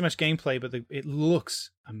didn't really see much gameplay, but it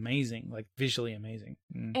looks amazing, like visually amazing.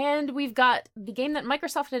 And we've got the game that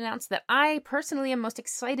Microsoft announced that I personally am most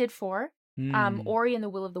excited for, Ori and the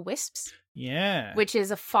Will of the Wisps. Yeah. Which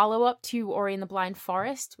is a follow-up to Ori and the Blind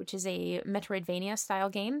Forest, which is a Metroidvania-style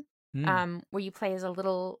game, where you play as a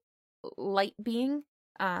little light being.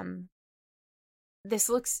 It's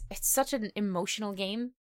such an emotional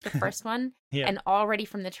game, the first one, and already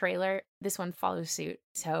from the trailer, this one follows suit.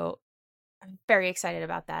 So I'm very excited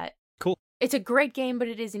about that. Cool. It's a great game, but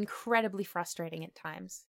it is incredibly frustrating at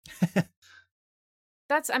times.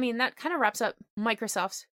 That kind of wraps up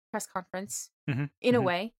Microsoft's press conference in a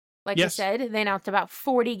way. Like you said, they announced about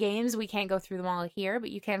 40 games. We can't go through them all here,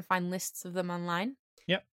 but you can find lists of them online.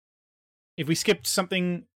 Yep. If we skipped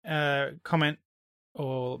something, comment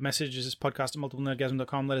or message us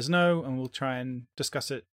podcast@multiplenerdgasm.com. Let us know, and we'll try and discuss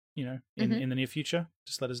it, in the near future.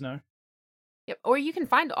 Just let us know. Yep. Or you can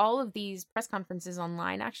find all of these press conferences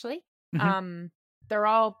online, actually. They're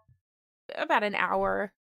all about an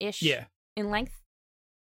hour-ish in length.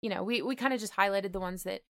 We kind of just highlighted the ones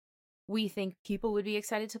that we think people would be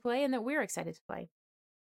excited to play and that we're excited to play.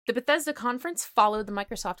 The Bethesda conference followed the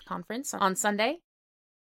Microsoft conference on Sunday.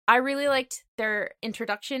 I really liked their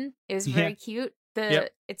introduction. It was very cute.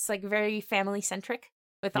 It's like very family centric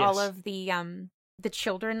with all of the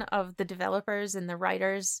children of the developers and the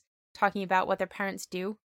writers talking about what their parents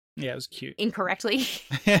do. Yeah, it was cute. Incorrectly.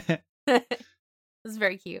 It was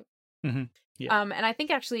very cute. Mm-hmm. Yeah. And I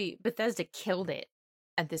think actually Bethesda killed it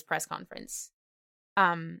at this press conference.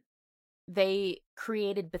 They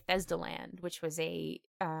created Bethesda Land, which was an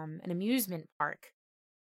amusement park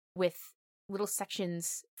with little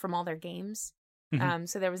sections from all their games.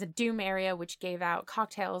 So there was a Doom area, which gave out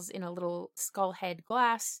cocktails in a little skull head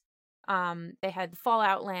glass. They had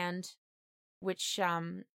Fallout Land, which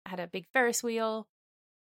had a big Ferris wheel.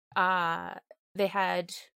 They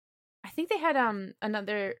had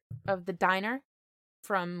another of the diner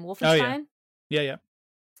from Wolfenstein.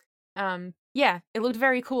 Oh, yeah. It looked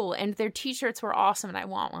very cool, and their t-shirts were awesome, and I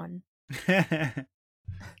want one.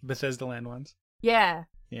 Bethesda Land ones. Yeah.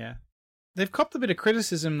 Yeah. They've copped a bit of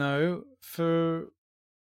criticism, though, for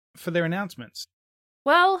their announcements.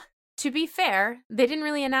 Well, to be fair, they didn't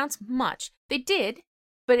really announce much. They did,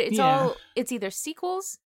 but it's either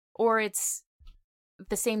sequels or it's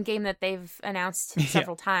the same game that they've announced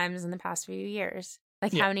several times in the past few years.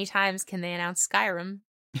 Like, how many times can they announce Skyrim?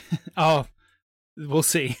 Oh, we'll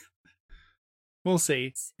see. We'll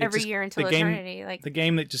see. Every year until eternity. Like the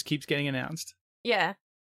game that just keeps getting announced. Yeah.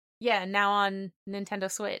 Yeah, now on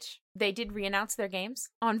Nintendo Switch. They did re-announce their games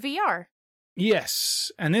on VR.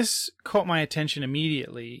 Yes, and this caught my attention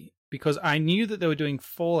immediately because I knew that they were doing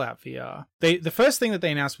Fallout VR. The first thing that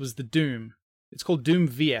they announced was the Doom. It's called Doom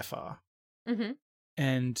VFR. Mm-hmm.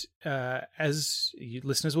 And as you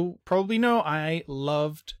listeners will probably know, I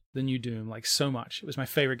loved the new Doom like so much. It was my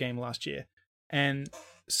favorite game last year. And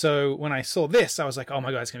so when I saw this, I was like, oh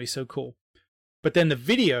my God, it's going to be so cool. But then the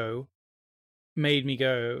video made me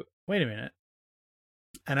go, wait a minute.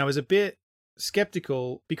 And I was a bit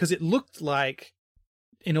skeptical because it looked like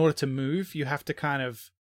in order to move, you have to kind of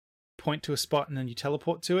point to a spot and then you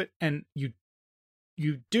teleport to it. And you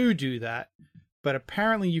do that. But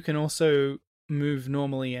apparently you can also move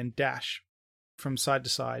normally and dash from side to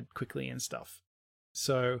side quickly and stuff.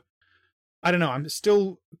 So I don't know.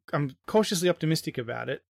 I'm cautiously optimistic about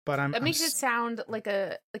it, but that makes it sound like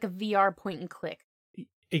a VR point and click.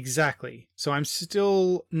 Exactly. So I'm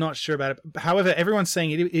still not sure about it. However, everyone's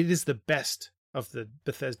saying it is the best of the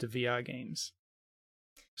Bethesda VR games.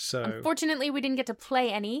 So unfortunately, we didn't get to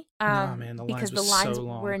play any. Because the lines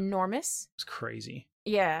were enormous. It was crazy.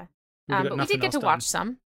 Yeah. But we did get to watch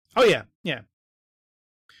some. Oh yeah, yeah.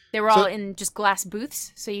 They were all in just glass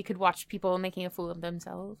booths, so you could watch people making a fool of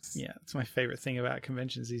themselves. Yeah, it's my favorite thing about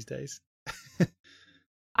conventions these days.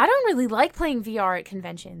 I don't really like playing VR at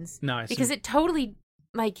conventions. No, because it totally,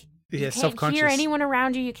 like, you can't hear anyone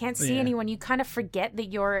around you, you can't see anyone, you kind of forget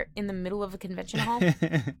that you're in the middle of a convention hall.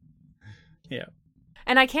 Yeah.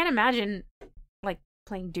 And I can't imagine, like,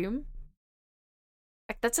 playing Doom.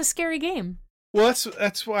 Like, that's a scary game. Well,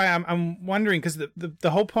 that's why I'm wondering, because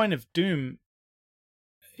the whole point of Doom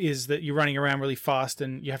is that you're running around really fast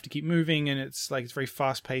and you have to keep moving, and it's very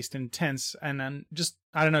fast paced and intense. And then just,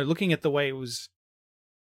 I don't know, looking at the way it was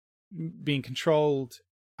being controlled,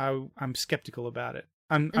 I'm skeptical about it.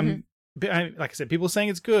 I'm like I said, people are saying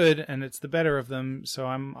it's good and it's the better of them, so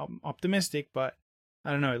I'm optimistic, but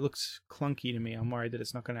I don't know, it looks clunky to me. I'm worried that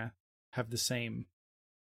it's not going to have the same.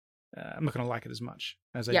 I'm not going to like it as much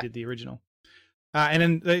as I did the original.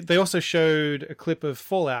 And then they also showed a clip of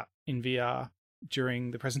Fallout in VR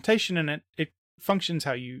during the presentation, and it functions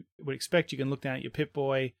how you would expect. You can look down at your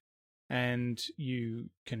Pip-Boy, and you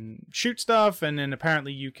can shoot stuff, and then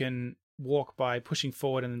apparently you can walk by pushing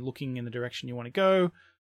forward and then looking in the direction you want to go.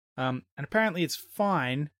 And apparently it's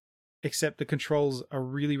fine, except the controls are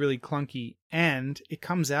really, really clunky, and it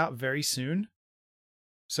comes out very soon.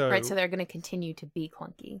 So they're going to continue to be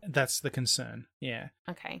clunky. That's the concern, yeah.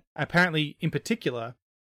 Okay. Apparently, in particular,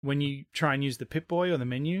 when you try and use the Pip-Boy or the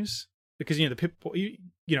menus, because, the Pip-Boy,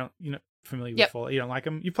 you're not familiar with Fallout, you don't like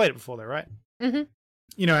them. You played it before, though, right? Mm-hmm.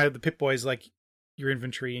 You know how the Pip-Boy is like your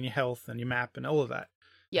inventory and your health and your map and all of that.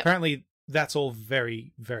 Yep. Apparently, that's all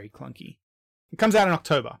very, very clunky. It comes out in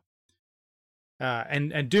October.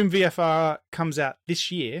 And Doom VFR comes out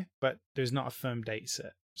this year, but there's not a firm date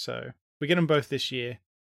set. So we get them both this year.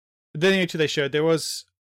 The only two they showed, there was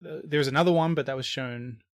another one, but that was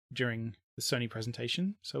shown during the Sony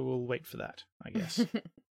presentation. So we'll wait for that, I guess.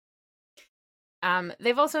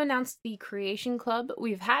 They've also announced the Creation Club.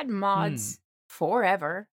 We've had mods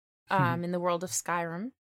forever in the world of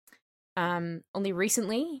Skyrim. Only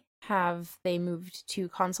recently have they moved to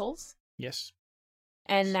consoles. Yes.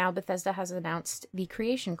 And now Bethesda has announced the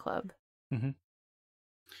Creation Club. Mm-hmm.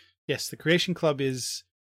 Yes, the Creation Club is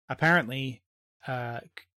apparently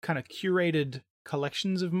kind of curated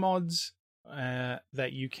collections of mods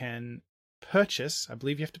that you can purchase. I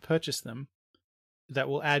believe you have to purchase them, that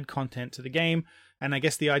will add content to the game. And I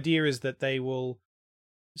guess the idea is that they will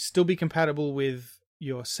still be compatible with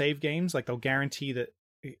your save games. Like, they'll guarantee that,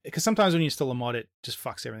 because sometimes when you install a mod, it just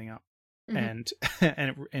fucks everything up.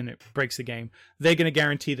 Mm-hmm. and it breaks the game. They're going to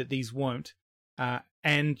guarantee that these won't,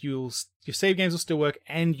 and your save games will still work,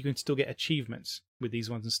 and you can still get achievements with these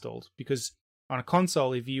ones installed. Because on a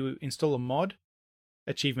console, if you install a mod,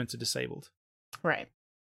 achievements are disabled. Right.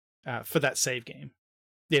 For that save game.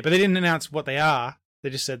 Yeah, but they didn't announce what they are. They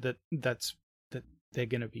just said that they're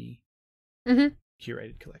going to be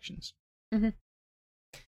curated collections.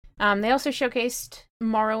 Mm-hmm. They also showcased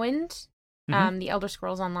Morrowind, the Elder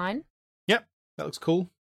Scrolls Online. Yep, that looks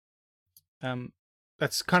cool.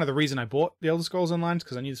 That's kind of the reason I bought the Elder Scrolls Online,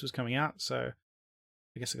 because I knew this was coming out, so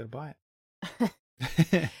I guess I got to buy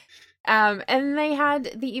it. And they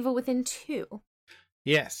had The Evil Within 2.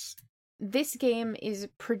 Yes. This game is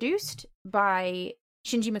produced by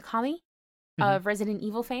Shinji Mikami of Resident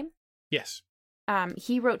Evil fame. Yes.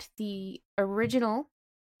 He wrote the original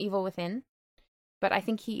Evil Within, but I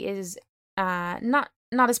think he is not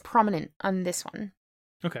as prominent on this one.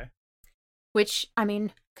 Okay. Which, I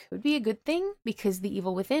mean, could be a good thing, because The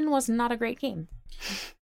Evil Within was not a great game.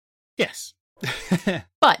 Yes.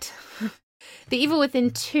 But The Evil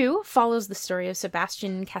Within 2 follows the story of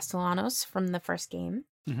Sebastian Castellanos from the first game.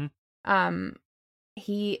 Mm-hmm.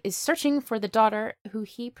 He is searching for the daughter who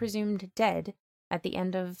he presumed dead at the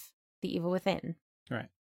end of The Evil Within. Right.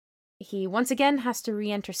 He once again has to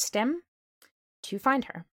re-enter STEM to find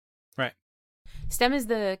her. Right. STEM is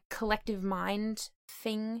the collective mind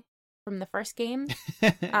thing from the first game,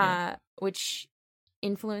 which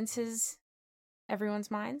influences everyone's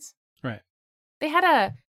minds. Right. They had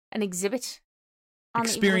an exhibit on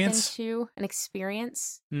experience. The Evil Within 2, an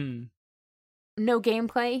experience. Mm. No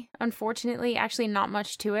gameplay, unfortunately. Actually, not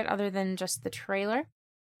much to it other than just the trailer.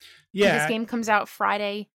 Yeah. This game comes out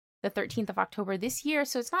Friday, the 13th of October this year,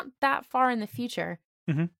 so it's not that far in the future.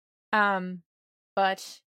 Mm-hmm.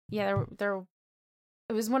 But yeah, there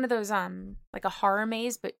it was one of those like a horror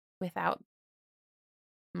maze, but without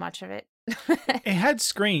much of it. It had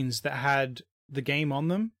screens that had the game on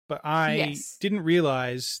them, but I didn't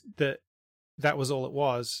realize that was all it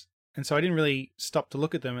was. And so I didn't really stop to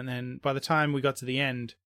look at them. And then by the time we got to the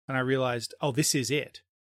end and I realized, oh, this is it.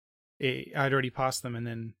 I'd already passed them, and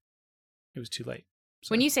then it was too late.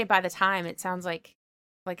 So. When you say by the time, it sounds like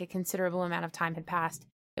a considerable amount of time had passed.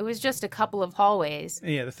 It was just a couple of hallways.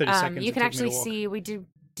 Yeah, the 30 seconds. You can actually see, we do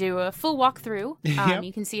a full walkthrough. Yep.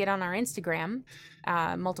 You can see it on our Instagram,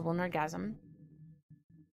 Multiple Nerdgasm.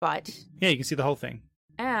 But yeah, you can see the whole thing.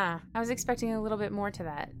 I was expecting a little bit more to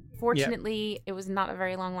that. Fortunately, It was not a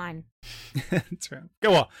very long line. That's right.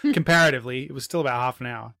 Well, comparatively, it was still about half an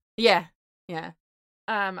hour. Yeah.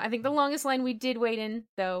 I think the longest line we did wait in,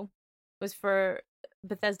 though, was for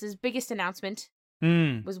Bethesda's biggest announcement.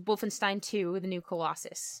 Was Wolfenstein 2, The New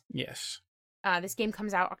Colossus. Yes. This game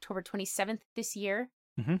comes out October 27th this year,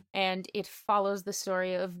 mm-hmm. and it follows the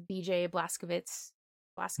story of BJ Blazkowicz.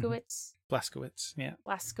 Blazkowicz? Mm-hmm. Blazkowicz, yeah.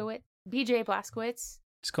 Blazkowicz. BJ Blazkowicz.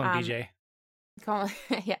 Just call him BJ.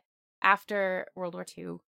 Yeah. After World War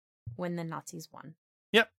II, when the Nazis won.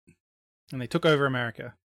 Yep. And they took over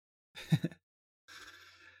America.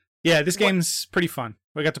 Yeah, this game's pretty fun.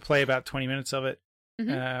 We got to play about 20 minutes of it.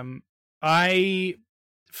 Mm-hmm. I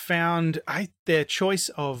found their choice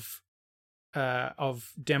of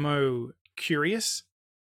demo curious.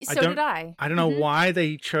 So did I. I don't know why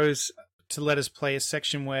they chose to let us play a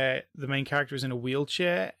section where the main character is in a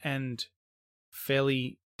wheelchair and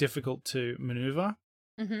fairly difficult to maneuver.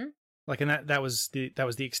 Mm-hmm. Like, and that was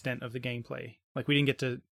the extent of the gameplay. Like, we didn't get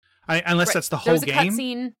to, unless right. That's the whole game. There was a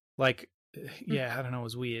cutscene. Like, yeah, I don't know. It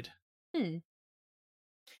was weird. And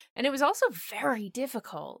it was also very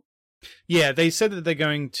difficult. Yeah, they said that they're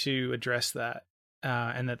going to address that,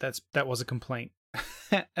 and that was a complaint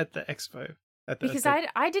at the expo. Because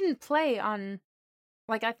I didn't play on,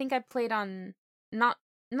 like, I think I played on not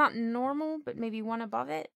normal, but maybe one above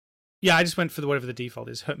it. Yeah, I just went for whatever the default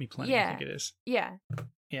is. Hurt Me Plenty, I think it is. Yeah.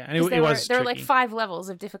 Yeah, and it was there were like 5 levels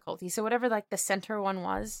of difficulty, so whatever like the center one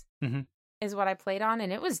was is what I played on,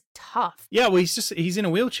 and it was tough. Yeah, well, he's in a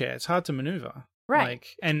wheelchair. It's hard to maneuver. Right.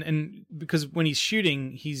 Like, and because when he's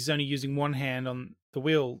shooting, he's only using one hand on the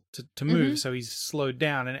wheel to move, so he's slowed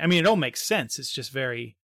down. And I mean, it all makes sense. It's just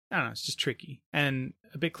very, I don't know, it's just tricky and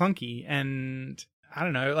a bit clunky. And I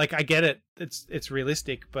don't know, like, I get it. It's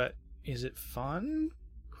realistic, but is it fun?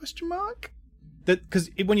 Question mark? Because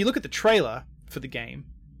when you look at the trailer for the game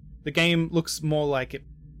looks more like it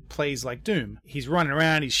plays like Doom. He's running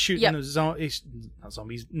around, he's shooting not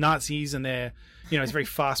zombies, Nazis, and they're, it's very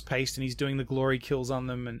fast paced, and he's doing the glory kills on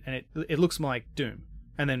them, and it looks more like Doom.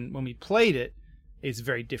 And then when we played it, it's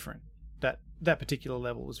very different. That particular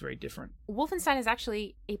level was very different. Wolfenstein is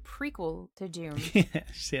actually a prequel to Doom.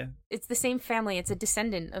 Yes, yeah. It's the same family. It's a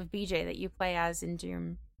descendant of BJ that you play as in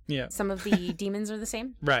Doom. Yeah. Some of the demons are the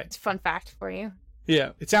same. Right. It's a fun fact for you.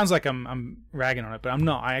 Yeah, it sounds like I'm ragging on it, but I'm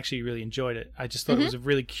not. I actually really enjoyed it. I just thought it was a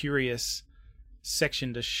really curious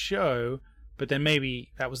section to show, but then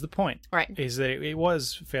maybe that was the point. Right. Is that it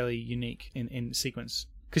was fairly unique in sequence.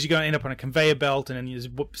 Because you're going to end up on a conveyor belt, and then there's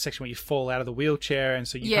a section where you fall out of the wheelchair, and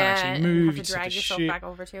so you can't actually move. You have to drag yourself back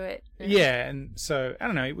over to it. Yeah, and so, I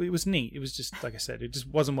don't know, it was neat. It was just, like I said, it just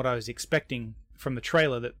wasn't what I was expecting from the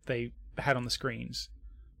trailer that they had on the screens.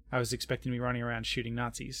 I was expecting to be running around shooting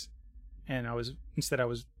Nazis. And instead I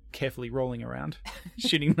was carefully rolling around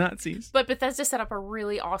shooting Nazis. But Bethesda set up a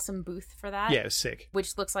really awesome booth for that. Yeah, it was sick.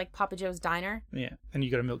 Which looks like Papa Joe's Diner. Yeah, and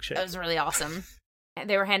you got a milkshake. That was really awesome.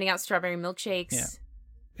 They were handing out strawberry milkshakes. Yeah,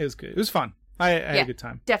 it was good. It was fun. I had a good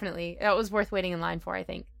time. Definitely. That was worth waiting in line for, I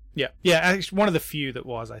think. Yeah. Yeah, actually, one of the few that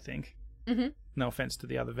was, I think. Mm-hmm. No offense to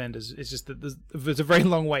the other vendors. It's just that there's a very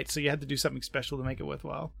long wait, so you had to do something special to make it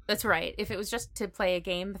worthwhile. That's right. If it was just to play a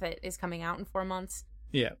game that is coming out in 4 months,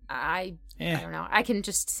 I don't know. I can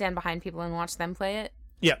just stand behind people and watch them play it.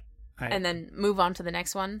 Yeah. And then move on to the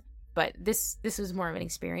next one. But this was more of an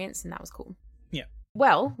experience, and that was cool. Yeah.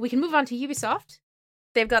 Well, we can move on to Ubisoft.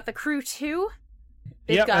 They've got The Crew 2.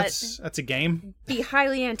 Yeah, that's a game. The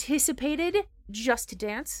highly anticipated Just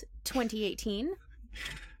Dance 2018.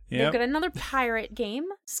 Yeah. They've got another pirate game,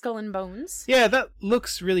 Skull and Bones. Yeah, that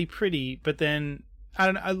looks really pretty, but then I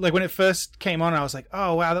don't know, like when it first came on, I was like,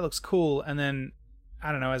 "Oh wow, that looks cool," and then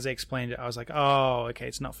I don't know, as they explained it, I was like, "Oh, okay,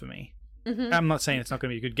 it's not for me." Mm-hmm. I'm not saying it's not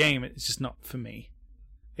going to be a good game; it's just not for me.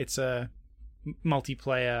 It's a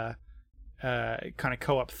multiplayer kind of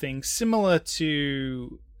co-op thing, similar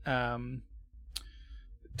to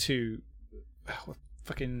similar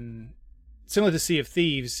to Sea of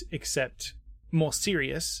Thieves, except more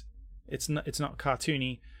serious. It's not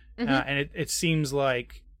cartoony, and it seems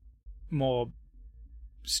like more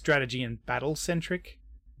strategy and battle centric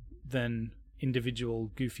than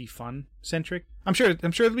individual goofy fun centric. I'm sure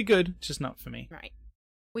it'll be good. It's just not for me. Right.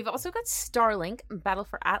 We've also got Starlink Battle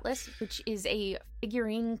for Atlas, which is a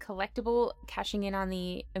figurine collectible cashing in on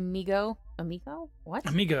the Amigo. What?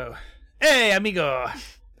 Amigo. Hey, Amigo.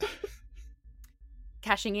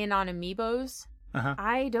 Cashing in on amiibos. Uh-huh.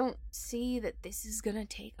 I don't see that this is gonna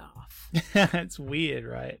take off. It's weird,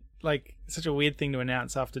 right? Like, it's such a weird thing to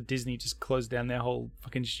announce after Disney just closed down their whole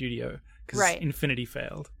fucking studio because Infinity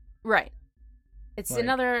failed. Right. It's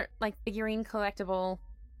another figurine collectible.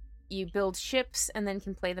 You build ships and then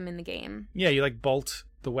can play them in the game. Yeah, you bolt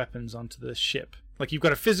the weapons onto the ship. Like, you've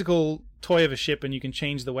got a physical toy of a ship and you can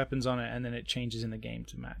change the weapons on it and then it changes in the game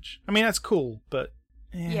to match. I mean, that's cool, but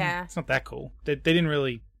it's not that cool. They didn't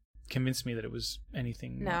really convince me that it was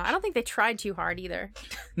anything much. I don't think they tried too hard either.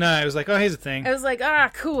 No, it was like, oh, here's a thing. I was like,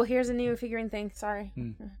 cool, here's a new figurine thing. Sorry.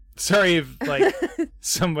 Sorry if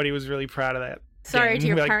somebody was really proud of that. Sorry to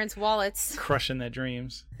your parents' wallets. Crushing their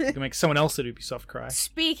dreams. You can make someone else at Ubisoft cry.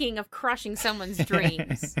 Speaking of crushing someone's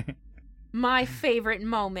dreams, my favorite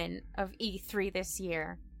moment of E3 this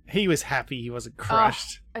year. He was happy he wasn't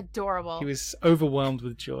crushed. Adorable. He was overwhelmed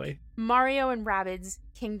with joy. Mario and Rabbids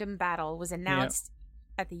Kingdom Battle was announced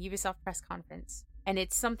at the Ubisoft press conference, and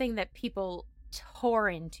it's something that people tore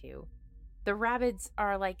into. The Rabbids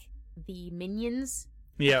are like the minions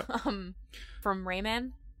from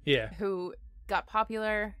Rayman. Yeah. Who got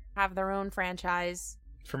popular, have their own franchise.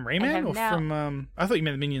 From Rayman or from I thought you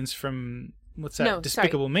meant the minions from what's that? No,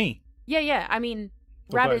 Despicable Me. Yeah. I mean,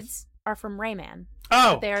 Rabbids are from Rayman.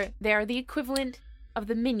 Oh. They're the equivalent of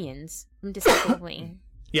the minions from Despicable Me.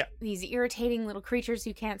 Yeah. These irritating little creatures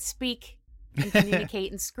who can't speak and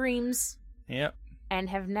communicate in screams. Yep. And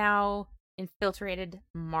have now infiltrated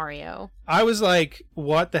Mario. I was like,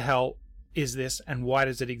 what the hell is this and why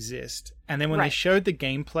does it exist? And then when they showed the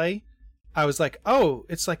gameplay, I was like, oh,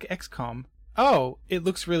 it's like XCOM. Oh, it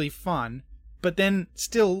looks really fun. But then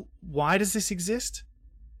still, why does this exist?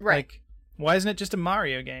 Right. Like, why isn't it just a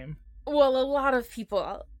Mario game? Well, a lot of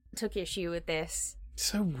people took issue with this.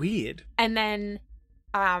 So weird. And then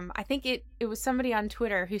I think it was somebody on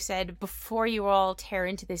Twitter who said, before you all tear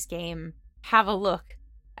into this game, have a look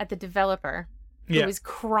at the developer who was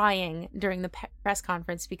crying during the press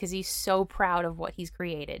conference because he's so proud of what he's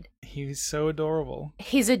created. He was so adorable.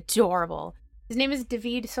 He's adorable. His name is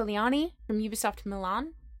David Soliani from Ubisoft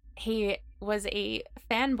Milan. He was a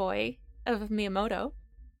fanboy of Miyamoto.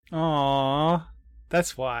 Aww.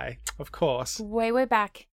 That's why. Of course. Way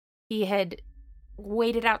back, he had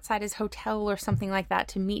waited outside his hotel or something like that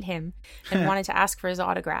to meet him and wanted to ask for his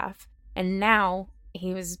autograph. And now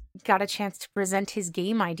he got a chance to present his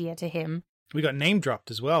game idea to him. We got name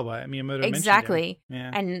dropped as well by Miyamoto. Exactly.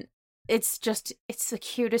 Yeah. And it's the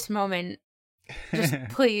cutest moment. Just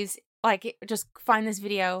please, just find this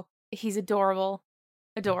video. He's adorable.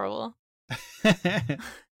 Adorable.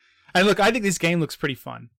 And look, I think this game looks pretty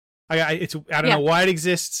fun. I don't know why it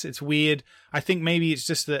exists. It's weird. I think maybe it's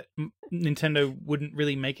just that Nintendo wouldn't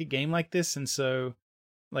really make a game like this, and so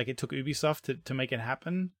it took Ubisoft to make it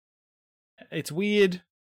happen. It's weird.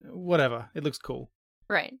 Whatever. It looks cool.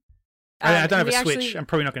 Right. I don't have a Switch. I'm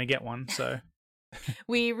probably not going to get one, so.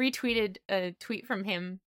 We retweeted a tweet from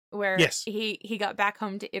him where he got back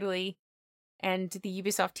home to Italy, and the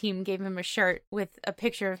Ubisoft team gave him a shirt with a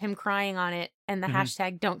picture of him crying on it and the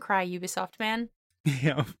hashtag Don't Cry Ubisoft Man.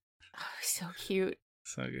 Yeah. Oh, so cute.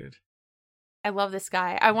 So good. I love this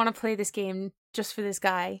guy. I want to play this game just for this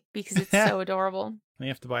guy because it's so adorable. You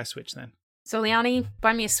have to buy a Switch then. So, Liani,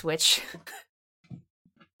 buy me a Switch.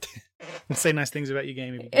 We'll say nice things about your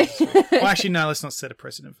game if you get a Switch. Well, actually, no, let's not set a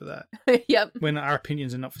precedent for that. Yep. When our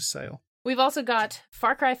opinions are not for sale. We've also got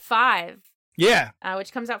Far Cry 5. Yeah.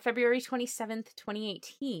 Which comes out February 27th,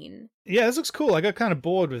 2018. Yeah, this looks cool. I got kind of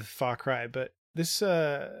bored with Far Cry, but this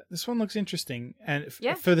one looks interesting. And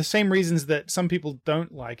for the same reasons that some people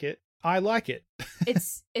don't like it, I like it.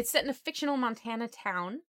 It's set in a fictional Montana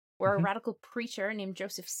town where a radical preacher named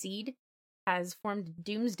Joseph Seed has formed a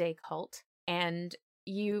doomsday cult, and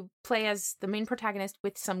you play as the main protagonist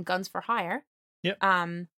with some guns for hire. Yep.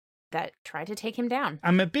 That try to take him down.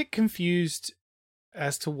 I'm a bit confused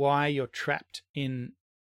as to why you're trapped in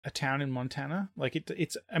a town in Montana. Like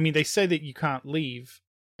it's. I mean, they say that you can't leave.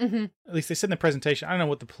 Mm-hmm. At least they said in the presentation. I don't know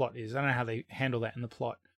what the plot is. I don't know how they handle that in the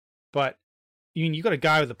plot. But you got a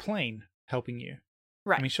guy with a plane helping you,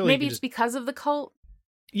 right? I mean, surely maybe it's because of the cult.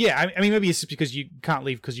 Yeah, I mean, maybe it's just because you can't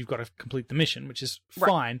leave because you've got to complete the mission, which is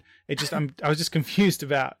fine. It just I was just confused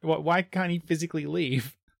about why can't he physically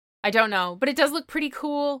leave? I don't know, but it does look pretty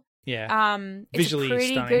cool. Yeah. It's visually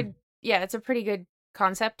pretty stunning. good. Yeah, it's a pretty good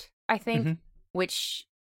concept, I think, Mm-hmm. which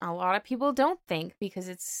a lot of people don't think because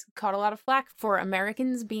it's caught a lot of flack for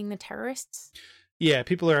Americans being the terrorists. Yeah,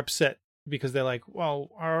 people are upset because they're like,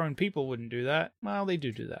 well, our own people wouldn't do that. Well, they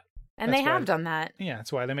do that. And they have done that. Yeah,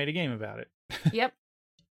 that's why they made a game about it. Yep.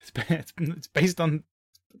 It's based on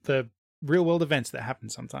the real world events that happen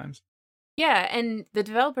sometimes. Yeah, and the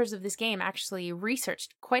developers of this game actually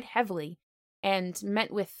researched quite heavily and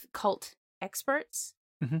met with cult experts.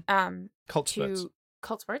 Mm-hmm. Cult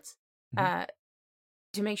experts.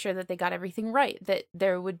 To make sure that they got everything right. That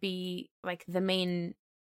there would be like the main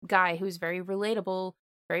guy who's very relatable,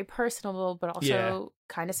 very personable, but also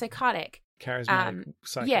kind of psychotic. Charismatic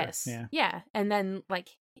psycho. Yes. Yeah. And then like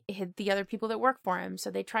the other people that work for him.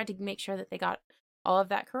 So they tried to make sure that they got all of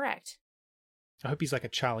that correct. I hope he's like a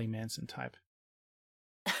Charlie Manson type.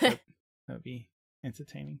 That would be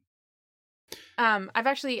entertaining.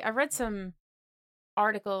 I've read some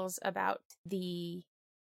articles about the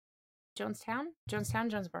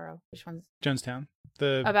Jonesboro. Which one's Jonestown?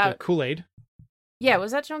 The Kool-Aid. Yeah,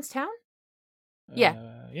 was that Jonestown? Yeah,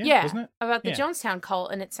 wasn't it? About the Jonestown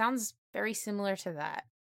cult, and it sounds very similar to that.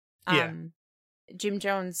 Jim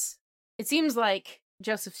Jones. It seems like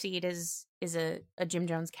Joseph Seed is a Jim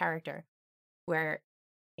Jones character, where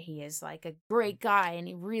he is like a great guy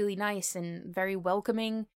and really nice and very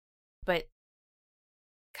welcoming, but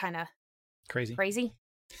kind of crazy.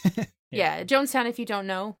 Yeah, Jonestown. If you don't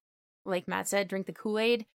know, like Matt said, drink the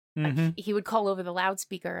Kool-Aid. Mm-hmm. Like, he would call over the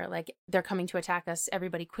loudspeaker, like, they're coming to attack us.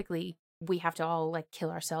 Everybody quickly. We have to all, like,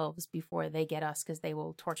 kill ourselves before they get us because they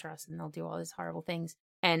will torture us and they'll do all these horrible things.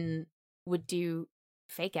 And would do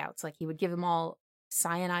fake outs. Like, he would give them all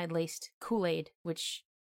cyanide-laced Kool-Aid, which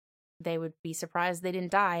they would be surprised they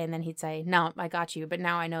didn't die. And then he'd say, no, I got you. But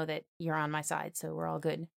now I know that you're on my side, so we're all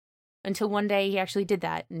good. Until one day he actually did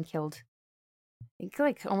that and killed, I think,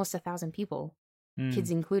 like, almost 1,000 people,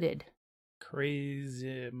 kids included.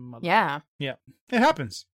 Crazy mother. Yeah. It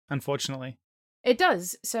happens, unfortunately. It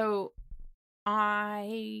does. So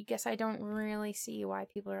I guess I don't really see why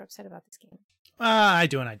people are upset about this game. I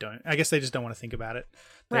do and I don't. I guess they just don't want to think about it.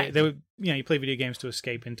 Right. They would, you play video games to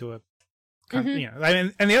escape into a, and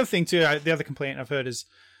the other thing too, the other complaint I've heard is,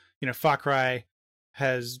 Far Cry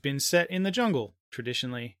has been set in the jungle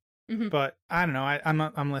traditionally, but I don't know.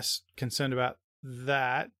 I'm less concerned about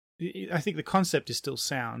that. I think the concept is still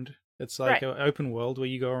sound. It's like an open world where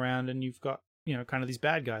you go around and you've got, kind of these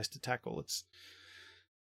bad guys to tackle.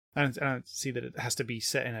 I don't see that it has to be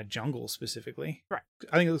set in a jungle specifically. Right.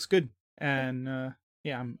 I think it looks good. And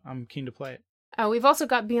I'm keen to play it. We've also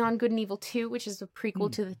got Beyond Good and Evil 2, which is a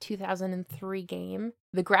prequel to the 2003 game.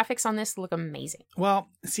 The graphics on this look amazing. Well,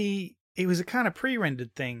 see, it was a kind of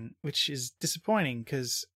pre-rendered thing, which is disappointing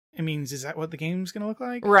because it means, is that what the game's going to look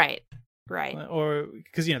like? Right. Or,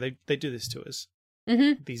 because, they do this to us.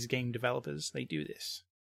 Mm-hmm. These game developers, they do this.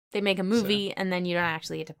 They make a movie and then you don't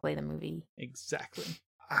actually get to play the movie. Exactly.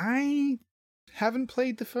 I haven't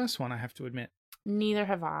played the first one, I have to admit. Neither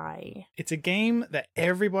have I. It's a game that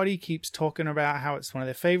everybody keeps talking about how it's one of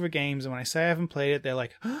their favorite games, and when I say I haven't played it, they're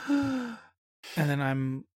like, and then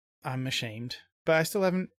I'm ashamed. But I still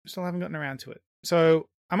haven't gotten around to it. So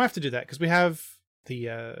I'm gonna have to do that because we have the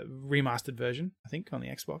remastered version, I think, on the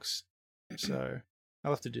Xbox. So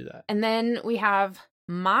I'll have to do that. And then we have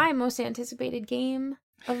my most anticipated game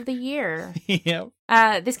of the year. Yep.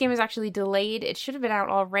 This game is actually delayed. It should have been out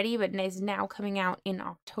already, but is now coming out in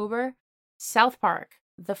October. South Park: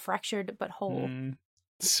 The Fractured But Whole.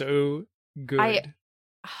 So good.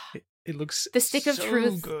 It looks The Stick of so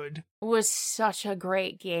Truth good. Was such a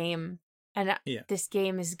great game. And this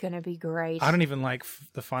game is going to be great. I don't even like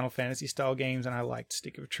the Final Fantasy style games, and I liked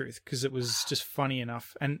Stick of Truth because it was just funny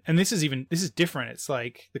enough. And this is different. It's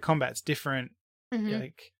like the combat's different. Mm-hmm.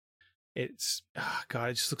 Like it's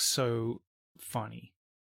God, it just looks so funny,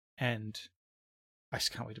 and I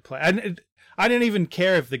just can't wait to play. I don't even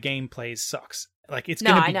care if the gameplay sucks. Like it's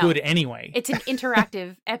going to be good anyway. It's an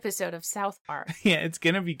interactive episode of South Park. Yeah, it's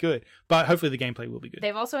going to be good, but hopefully the gameplay will be good.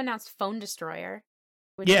 They've also announced Phone Destroyer,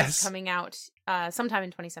 which is coming out sometime in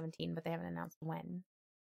 2017, but they haven't announced when.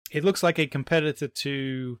 It looks like a competitor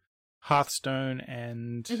to Hearthstone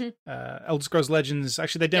and Elder Scrolls Legends.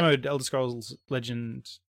 Actually, they demoed Elder Scrolls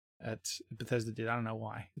Legends at Bethesda did. I don't know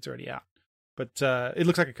why. It's already out. But it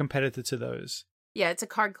looks like a competitor to those. Yeah, it's a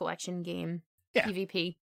card collection game. Yeah.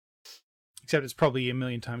 PvP. Except it's probably a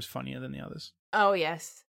million times funnier than the others. Oh,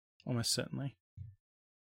 yes. Almost certainly.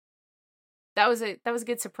 That was a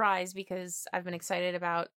good surprise because I've been excited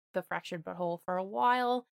about the Fractured Butthole for a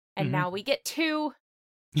while, and now we get 2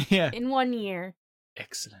 in 1 year.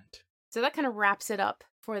 Excellent. So that kind of wraps it up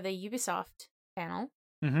for the Ubisoft panel.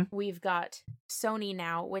 Mm-hmm. We've got Sony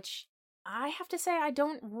now, which I have to say I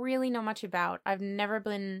don't really know much about. I've never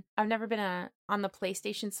been on the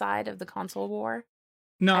PlayStation side of the console war.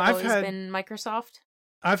 No, I've always been Microsoft.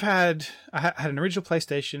 I had an original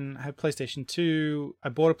PlayStation. I had PlayStation 2. I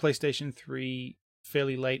bought a PlayStation 3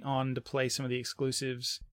 fairly late on to play some of the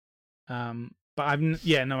exclusives. But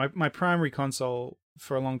my primary console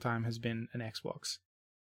for a long time has been an Xbox.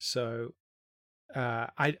 So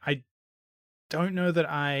I don't know that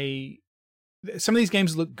some of these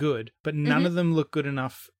games look good, but none of them look good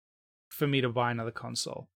enough for me to buy another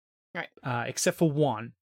console. Right. Except for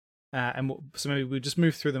one. So maybe we'll just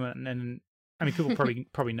move through them, and I mean, people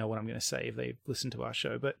probably know what I'm going to say if they listen to our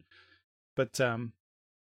show. But why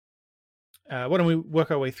don't we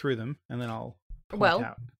work our way through them, and then I'll point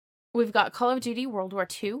out. We've got Call of Duty World War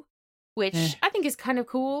II, which I think is kind of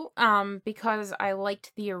cool, because I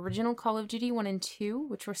liked the original Call of Duty 1 and 2,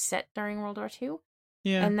 which were set during World War II.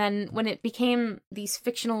 Yeah. And then when it became these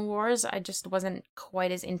fictional wars, I just wasn't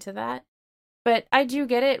quite as into that. But I do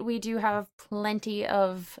get it. We do have plenty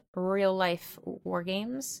of real-life war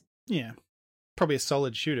games. Yeah. Probably a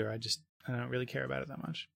solid shooter. I don't really care about it that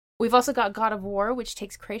much. We've also got God of War, which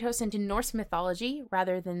takes Kratos into Norse mythology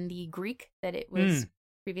rather than the Greek that it was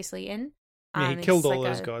previously in. Yeah, he killed all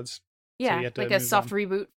those gods. Yeah, so like a soft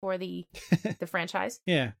reboot for the franchise.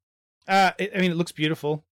 Yeah. It looks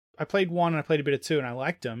beautiful. I played 1 and I played a bit of 2 and I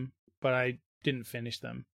liked them, but I didn't finish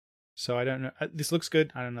them. So I don't know. This looks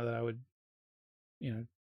good. I don't know that I would,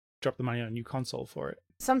 drop the money on a new console for it.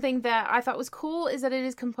 Something that I thought was cool is that it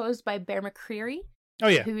is composed by Bear McCreary. Oh,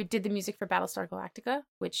 yeah. Who did the music for Battlestar Galactica,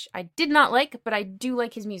 which I did not like, but I do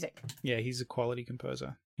like his music. Yeah, he's a quality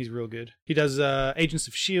composer. He's real good. He does Agents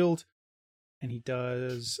of S.H.I.E.L.D., and he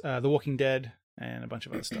does The Walking Dead, and a bunch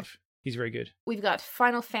of other stuff. He's very good. We've got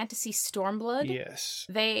Final Fantasy Stormblood. Yes.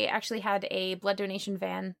 They actually had a blood donation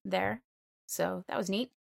van there, so that was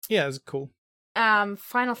neat. Yeah, it was cool.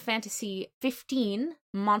 Final Fantasy 15,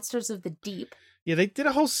 Monsters of the Deep. Yeah, they did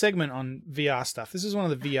a whole segment on VR stuff. This is one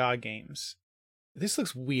of the VR games. This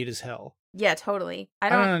looks weird as hell. Yeah, totally. I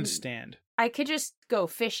don't understand. I could just go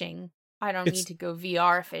fishing. I don't need to go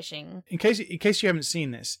VR fishing. In case you haven't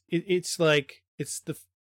seen this, it's the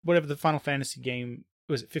whatever the Final Fantasy game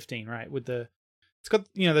was. It 15, right? It's got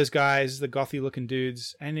those guys, the gothy looking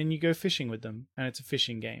dudes, and then you go fishing with them, and it's a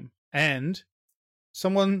fishing game. And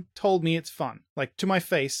someone told me it's fun. Like, to my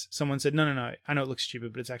face, someone said, no, I know it looks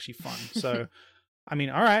stupid, but it's actually fun. So, I mean,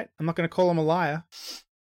 all right, I'm not going to call him a liar.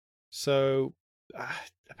 So,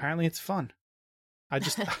 apparently it's fun. I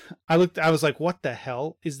was like, what the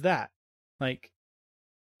hell is that? Like,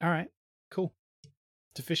 all right, cool.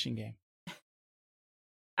 It's a fishing game.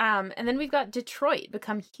 And then we've got Detroit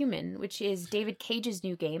Become Human, which is David Cage's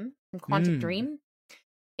new game from Quantic Dream.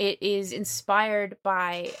 It is inspired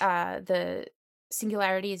by the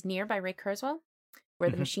Singularity is Near by Ray Kurzweil, where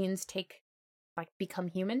the machines become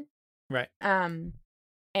human. Right. And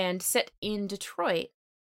set in Detroit,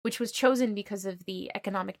 which was chosen because of the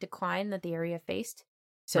economic decline that the area faced.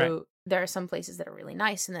 So there are some places that are really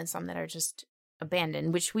nice and then some that are just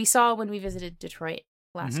abandoned, which we saw when we visited Detroit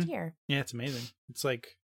last year. Yeah, it's amazing. It's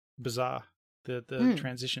like bizarre, the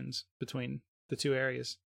transitions between the two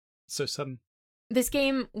areas. It's so sudden. This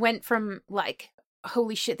game went from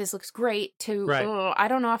holy shit, this looks great, to, I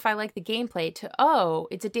don't know if I like the gameplay, to,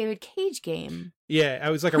 it's a David Cage game. Yeah,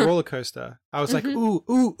 it was like a roller coaster. I was like,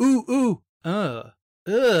 ooh,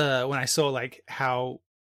 when I saw how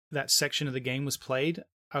that section of the game was played,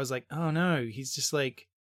 I was like, oh no, he's just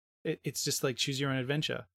it's just like choose your own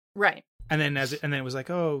adventure. Right. And then it was like,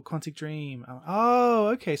 oh, Quantic Dream. Oh,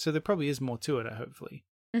 okay. So there probably is more to it. Hopefully,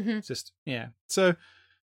 it's just So,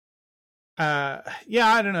 yeah,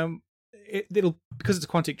 I don't know. It'll because it's a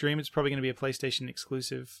Quantic Dream. It's probably going to be a PlayStation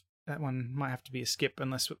exclusive. That one might have to be a skip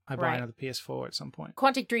unless I buy another PS4 at some point.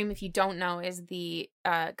 Quantic Dream, if you don't know, is the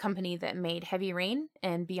company that made Heavy Rain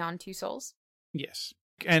and Beyond Two Souls. Yes,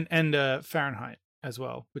 and Fahrenheit as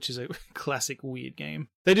well, which is a classic weird game.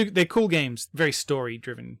 They're cool games, very story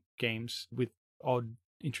driven games with odd,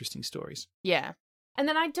 interesting stories. Yeah, and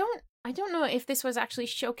then I don't know if this was actually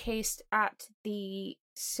showcased at the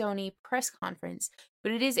Sony press conference,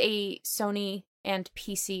 but it is a Sony and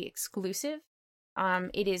PC exclusive.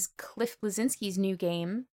 It is Cliff Bleszinski's new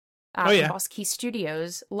game from Boss Key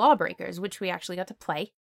Studios, Lawbreakers, which we actually got to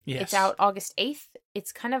play. Yes. It's out August 8th.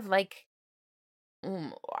 It's kind of like,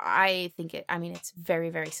 it's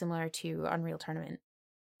very, very similar to Unreal Tournament.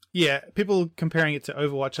 Yeah, people comparing it to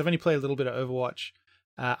Overwatch. I've only played a little bit of Overwatch.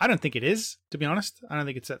 I don't think it is, to be honest. I don't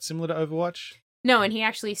think it's that similar to Overwatch. No, and he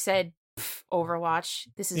actually said, Overwatch,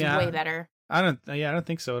 this is way better. I don't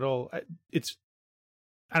think so at all. It's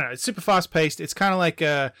super fast paced. It's kind of like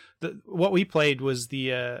what we played was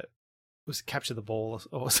was Capture the Ball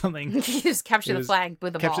or something. Just capture the flag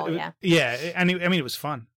with the ball, yeah. Yeah, and it was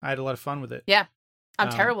fun. I had a lot of fun with it. Yeah. I'm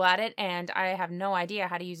terrible at it, and I have no idea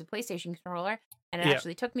how to use a PlayStation controller, and it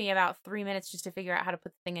actually took me about 3 minutes just to figure out how to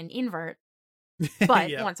put the thing in invert.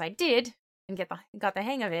 But once I did and got the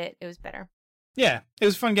hang of it, it was better. Yeah, it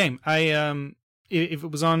was a fun game. If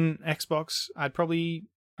it was on Xbox, I'd probably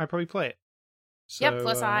play it. So,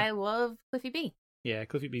 plus I love Cliffy B. Yeah,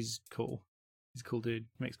 Cliffy B's cool. He's a cool dude.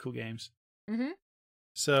 He makes cool games. Mm-hmm.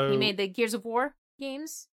 So he made the Gears of War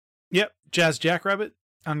games. Yep, Jazz Jackrabbit,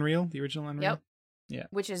 Unreal, the original Unreal. Yep. Yeah.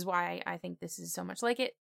 Which is why I think this is so much like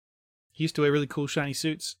it. He used to wear really cool shiny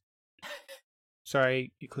suits.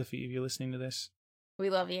 Sorry, Cliffy, if you're listening to this. We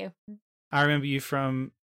love you. I remember you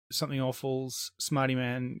from Something Awful's Smarty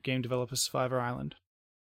Man game developer Survivor Island.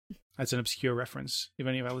 That's an obscure reference, if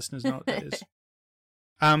any of our listeners know what that is.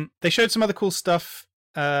 They showed some other cool stuff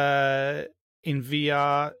in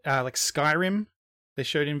VR, like Skyrim. They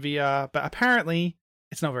showed in VR, but apparently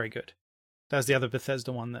it's not very good. That was the other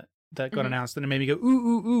Bethesda one that got announced, and it made me go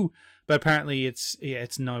ooh. But apparently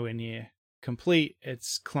it's nowhere near complete.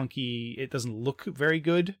 It's clunky. It doesn't look very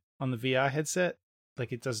good on the VR headset.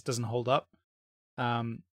 Like it doesn't hold up.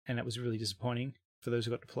 And it was really disappointing for those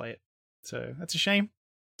who got to play it. So that's a shame.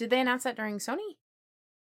 Did they announce that during Sony?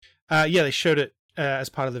 Yeah, they showed it as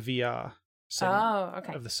part of the VR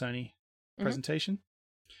segment of the Sony presentation.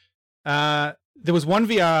 There was one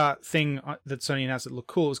VR thing that Sony announced that looked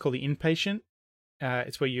cool. It was called the Inpatient.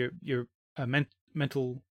 It's where you're a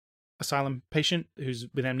mental asylum patient who's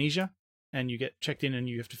with amnesia, and you get checked in and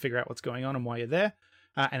you have to figure out what's going on and why you're there.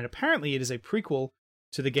 And apparently it is a prequel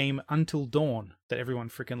to the game Until Dawn that everyone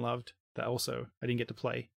freaking loved, that also I didn't get to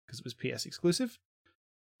play because it was PS exclusive.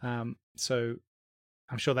 So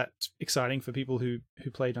I'm sure that's exciting for people who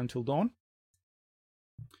played Until Dawn.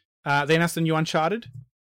 They announced a new Uncharted.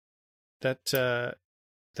 That's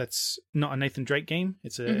not a Nathan Drake game.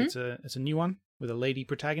 It's a new one with a lady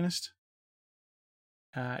protagonist.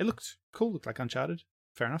 It looked cool. Looked like Uncharted.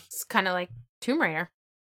 Fair enough. It's kind of like Tomb Raider.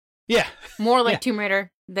 Yeah. More like Tomb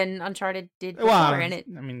Raider than Uncharted did before. I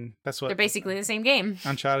mean, that's what... They're basically the same game.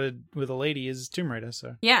 Uncharted with a lady is Tomb Raider,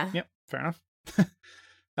 so... Yeah. Yep, fair enough.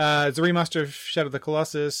 It's a remaster of Shadow of the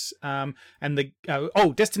Colossus, and the...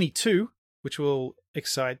 Destiny 2, which will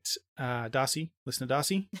excite Darcy, listener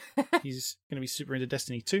Darcy. He's going to be super into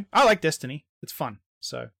Destiny 2. I like Destiny. It's fun,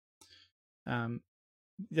 so...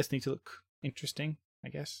 Destiny 2 look interesting, I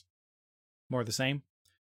guess. More of the same.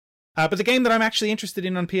 But the game that I'm actually interested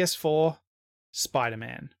in on PS4,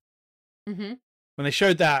 Spider-Man. Mm-hmm. When they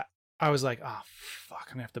showed that, I was like, oh, fuck,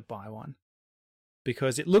 I'm going to have to buy one.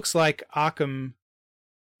 Because it looks like Arkham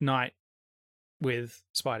Knight with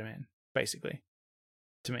Spider-Man, basically,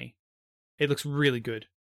 to me. It looks really good.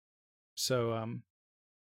 So,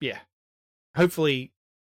 yeah. Hopefully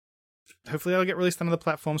it'll get released on other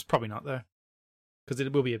platforms. Probably not, though. Because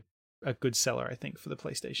it will be a good seller, I think, for the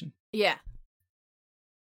PlayStation. Yeah.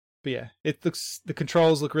 But yeah, the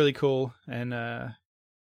controls look really cool, and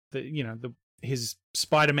his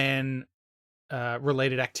Spider-Man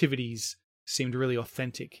related activities seemed really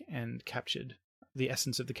authentic and captured the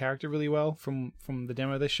essence of the character really well from the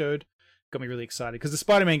demo they showed. Got me really excited because the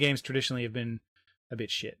Spider-Man games traditionally have been a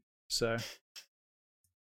bit shit. So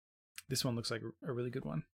this one looks like a really good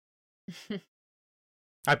one.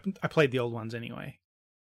 I played the old ones anyway.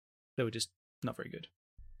 They were just not very good.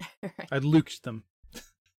 Right. I luked them.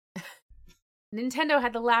 Nintendo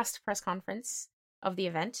had the last press conference of the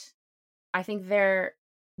event. I think their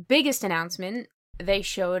biggest announcement, they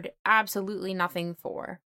showed absolutely nothing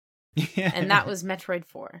for. Yeah. And that was Metroid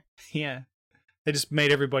 4. Yeah. They just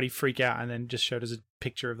made everybody freak out and then just showed us a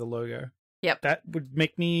picture of the logo. Yep. That would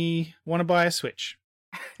make me want to buy a Switch.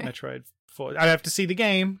 Metroid 4. I'd have to see the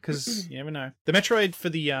game because you never know. The Metroid for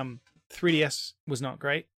the 3DS was not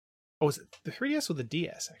great. Or was it the 3DS or the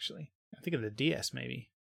DS, actually? I think of the DS, maybe.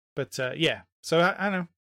 But yeah, so I don't know.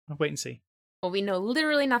 I'll wait and see. Well, we know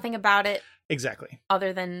literally nothing about it. Exactly.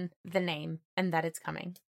 Other than the name and that it's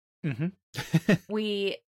coming. Mm-hmm.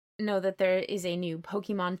 We know that there is a new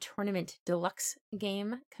Pokemon Tournament Deluxe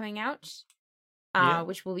game coming out,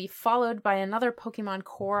 which will be followed by another Pokemon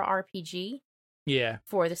Core RPG. Yeah.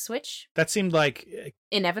 For the Switch. That seemed like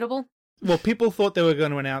inevitable. Well, people thought they were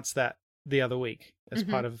going to announce that the other week as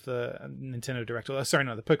part of the Nintendo Direct. Sorry,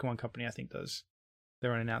 no, the Pokemon Company, I think, does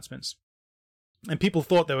their own announcements. And people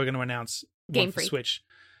thought they were going to announce one for Switch.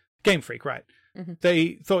 Game Freak, right. Mm-hmm.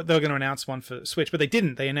 They thought they were going to announce one for Switch, but they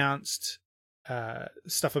didn't. They announced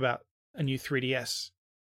stuff about a new 3DS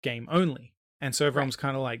game only. And so everyone was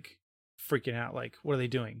kind of like freaking out, like, what are they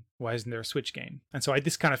doing? Why isn't there a Switch game? And so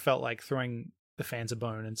this kind of felt like throwing the fans a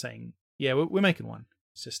bone and saying, yeah, we're making one.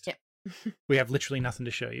 It's just, we have literally nothing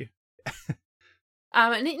to show you.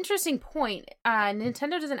 An interesting point,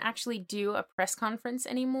 Nintendo doesn't actually do a press conference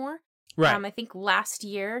anymore. Right. I think last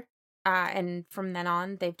year, and from then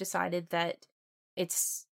on, they've decided that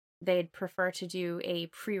they'd prefer to do a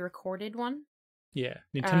pre-recorded one. Yeah,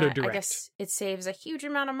 Nintendo Direct. I guess it saves a huge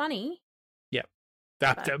amount of money. Yep.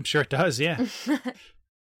 I'm sure it does, yeah.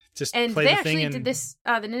 Just and play they the actually thing and... did this,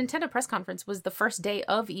 the Nintendo press conference was the first day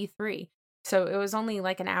of E3. So it was only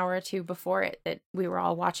like an hour or two before it that we were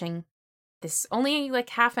all watching this only like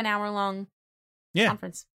half an hour long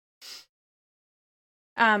conference.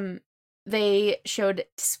 They showed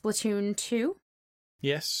Splatoon 2.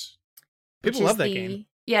 Yes. People love that game.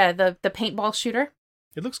 Yeah, the paintball shooter.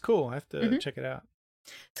 It looks cool. I have to check it out.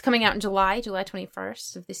 It's coming out in July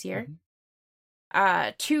 21st of this year.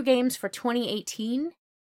 2 games for 2018.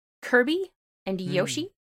 Kirby and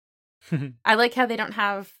Yoshi. I like how they don't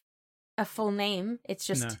have a full name. It's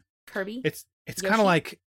just Kirby. It's kind of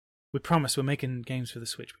like, we promise we're making games for the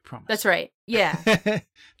Switch. We promise. That's right. Yeah.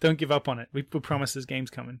 Don't give up on it. We promise there's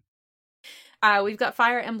games coming. We've got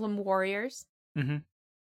Fire Emblem Warriors. Mm-hmm.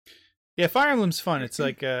 Yeah, Fire Emblem's fun. It's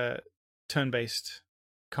like a turn-based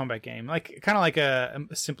combat game, like kind of like a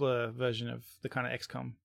simpler version of the kind of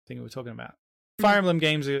XCOM thing we were talking about. Fire Emblem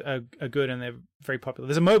games are good and they're very popular.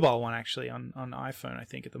 There's a mobile one actually on iPhone, I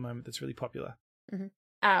think, at the moment that's really popular.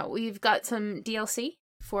 We've got some DLC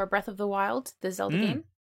for Breath of the Wild, the Zelda game.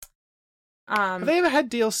 Have they ever had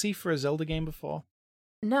DLC for a Zelda game before?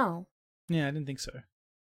 No. Yeah, I didn't think so.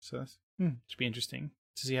 So should be interesting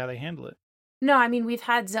to see how they handle it. No, I mean, we've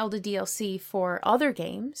had Zelda DLC for other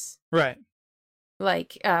games. Right.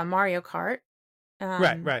 Like Mario Kart.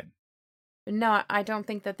 Right. No, I don't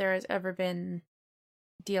think that there has ever been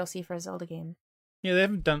DLC for a Zelda game. Yeah, they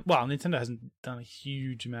haven't done... Well, Nintendo hasn't done a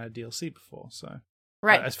huge amount of DLC before, so...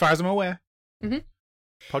 Right. As far as I'm aware.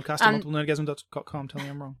 Podcast at multiplenerdgasm.com, tell me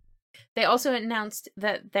I'm wrong. They also announced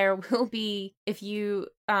that there will be, if you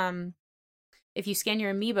scan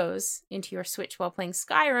your amiibos into your Switch while playing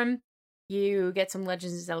Skyrim, you get some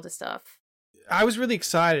Legends of Zelda stuff. I was really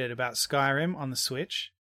excited about Skyrim on the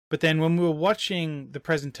Switch, but then when we were watching the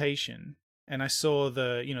presentation and I saw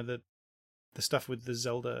the stuff with the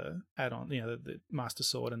Zelda add-on, the Master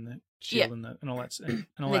Sword and the shield and all that and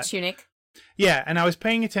all that tunic. Yeah, and I was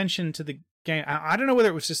paying attention to the game. I don't know whether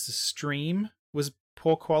it was just the stream was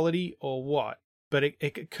poor quality or what, but it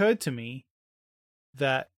occurred to me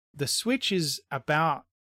that the Switch is about,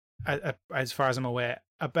 as far as I'm aware,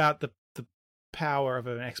 about the power of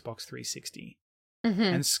an Xbox 360.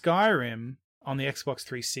 And Skyrim on the Xbox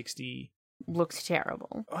 360 looks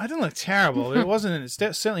terrible. I don't look terrible. It wasn't. It's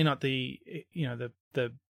certainly not the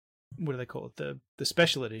what do they call it? The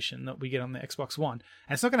special edition that we get on the Xbox One.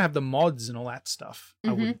 And it's not going to have the mods and all that stuff.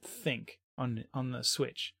 I wouldn't think on the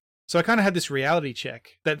Switch. So I kind of had this reality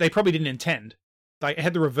check that they probably didn't intend. Like, it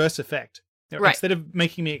had the reverse effect. Right. Instead of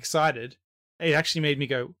making me excited, it actually made me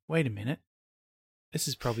go, wait a minute. This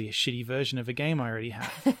is probably a shitty version of a game I already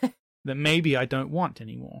have that maybe I don't want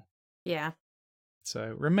anymore. Yeah.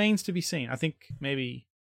 So remains to be seen. I think maybe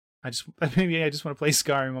I just want to play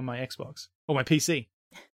Skyrim on my Xbox or my PC.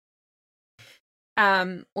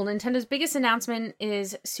 Well, Nintendo's biggest announcement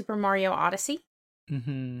is Super Mario Odyssey.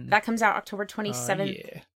 That comes out October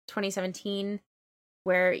 27th, 2017,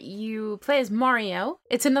 where you play as Mario.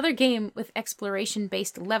 It's another game with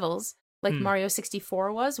exploration-based levels, like Mario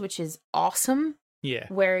 64 was, which is awesome. Yeah.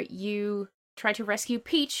 Where you try to rescue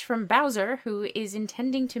Peach from Bowser, who is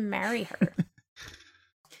intending to marry her.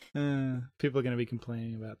 People are going to be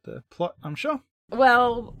complaining about the plot, I'm sure.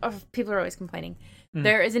 Well, people are always complaining.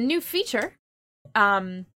 There is a new feature.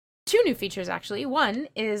 2 new features, actually. One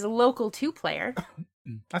is local 2-player.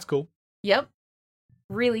 That's cool. Yep.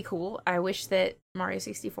 Really cool. I wish that Mario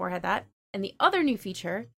 64 had that. And the other new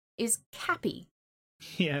feature is Cappy.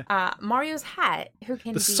 Yeah. Mario's hat, who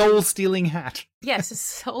can the soul-stealing hat. Yes, a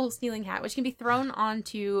soul-stealing hat, which can be thrown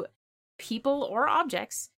onto people or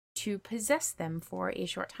objects to possess them for a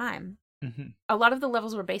short time. Mm-hmm. A lot of the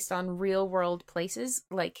levels were based on real-world places,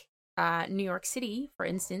 like New York City, for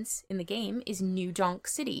instance, in the game, is New Donk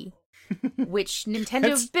City, which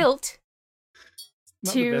Nintendo built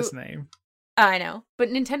not the best name. I know, but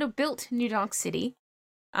Nintendo built New Donk City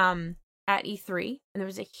at E3, and there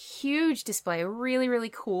was a huge display, really,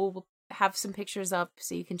 really cool. We'll have some pictures up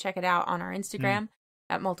so you can check it out on our Instagram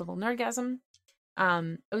at Multiple Nerdgasm.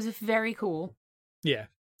 It was very cool. Yeah,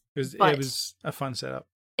 it was a fun setup.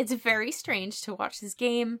 It's very strange to watch this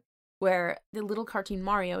game where the little cartoon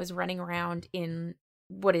Mario is running around in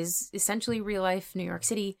what is essentially real-life New York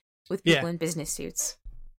City with people in business suits.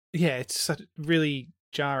 Yeah, it's really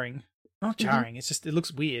jarring. Not jarring, it's just, it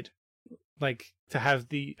looks weird. Like, to have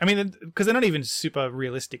because they're not even super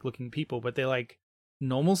realistic looking people, but they're like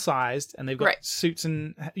normal sized, and they've got suits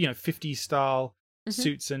and, 50s style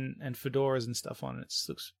suits and fedoras and stuff on. It just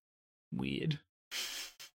looks weird.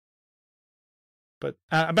 But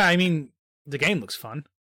I mean, the game looks fun.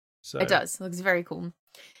 So it does. It looks very cool.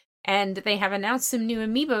 And they have announced some new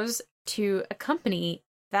amiibos to accompany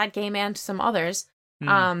that game and some others.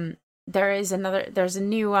 There's a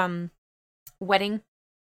new wedding,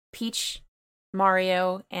 Peach,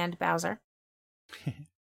 Mario, and Bowser.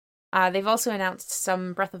 They've also announced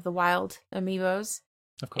some Breath of the Wild amiibos.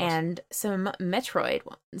 Of course. And some Metroid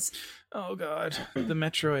ones. Oh god, the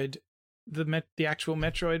Metroid. The actual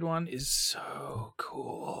Metroid one is so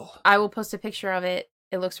cool. I will post a picture of it.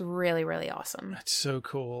 It looks really, really awesome. That's so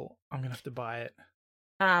cool. I'm going to have to buy it.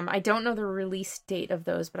 I don't know the release date of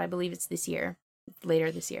those, but I believe it's this year.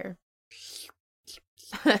 Later this year.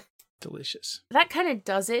 Delicious. That kind of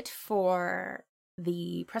does it for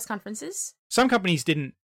the press conferences. Some companies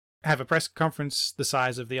didn't have a press conference the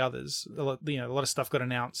size of the others. A lot of stuff got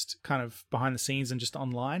announced kind of behind the scenes and just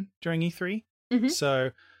online during E3. Mm-hmm.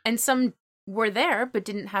 So, and some were there but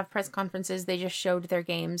didn't have press conferences. They just showed their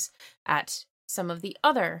games at some of the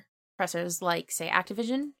other pressers, like, say,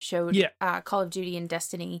 Activision showed Call of Duty and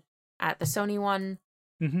Destiny at the Sony one.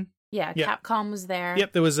 Mm-hmm. Yeah, Capcom was there.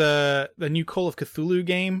 Yep, there was the new Call of Cthulhu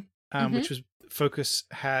game, which was Focus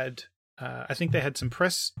had. I think they had some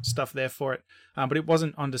press stuff there for it, but it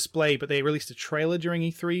wasn't on display. But they released a trailer during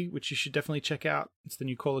E3, which you should definitely check out. It's the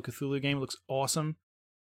new Call of Cthulhu game. It looks awesome.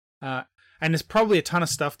 And there's probably a ton of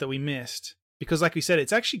stuff that we missed because, like we said,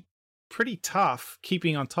 it's actually pretty tough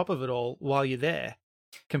keeping on top of it all while you're there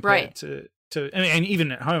compared to. I mean, and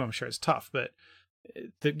even at home, I'm sure it's tough, but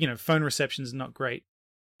the phone reception is not great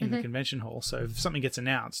in the convention hall. So if something gets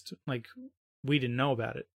announced, like, we didn't know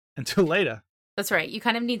about it until later. That's right. You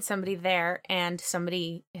kind of need somebody there and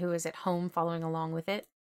somebody who is at home following along with it.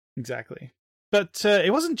 Exactly. But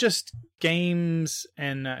it wasn't just games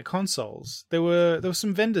and consoles. There were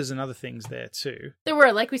some vendors and other things there too. There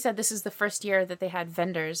were, like we said, this is the first year that they had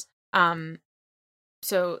vendors.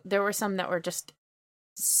 So there were some that were just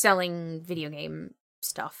selling video game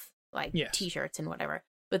stuff, like T-shirts and whatever.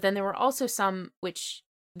 But then there were also some which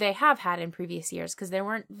they have had in previous years because they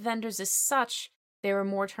weren't vendors as such. They were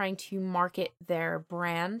more trying to market their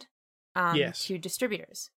brand to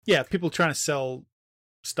distributors. Yeah, people trying to sell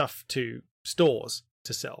stuff to stores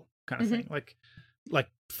to sell kind of thing. Like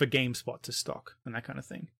for GameSpot to stock and that kind of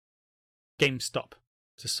thing. GameStop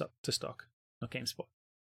to stock, not GameSpot.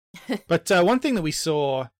 But one thing that we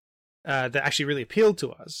saw that actually really appealed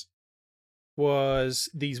to us was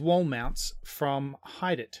these wall mounts from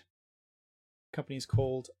Hide It. The company's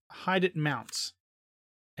called Hide It Mounts.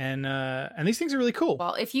 And these things are really cool.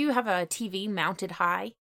 Well, if you have a TV mounted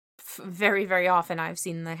high, very, very often I've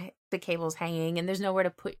seen the cables hanging, and there's nowhere to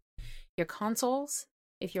put your consoles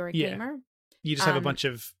if you're a gamer. You just have a bunch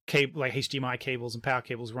of like HDMI cables and power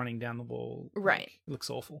cables running down the wall. Right. It looks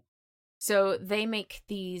awful. So they make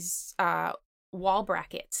these wall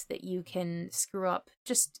brackets that you can screw up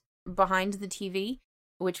just behind the TV,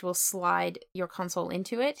 which will slide your console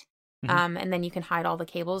into it. And then you can hide all the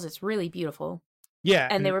cables. It's really beautiful. Yeah.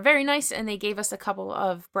 And they were very nice, and they gave us a couple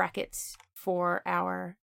of brackets for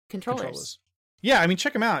our controllers. Yeah, I mean,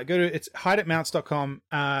 check them out. It's hideitmounts.com.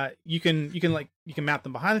 You can mount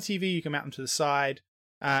them behind the TV, you can mount them to the side,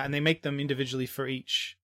 and they make them individually for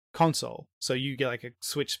each console. So you get like a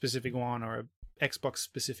Switch specific one or a Xbox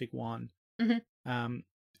specific one.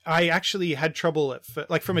 I actually had trouble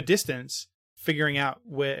like from a distance figuring out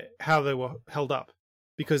how they were held up,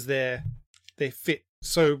 because they fit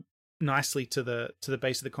so nicely to the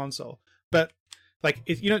base of the console. But like,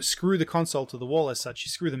 if you don't screw the console to the wall as such, you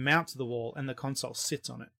screw the mount to the wall and the console sits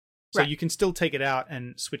on it. So you can still take it out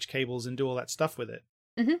and switch cables and do all that stuff with it.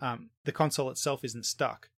 The console itself isn't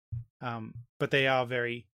stuck, but they are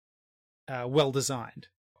very well designed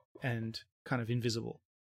and kind of invisible.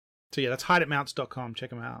 So yeah, that's hideatmounts.com.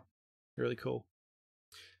 Check them out. They're really cool.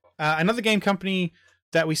 Another game company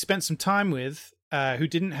that we spent some time with, who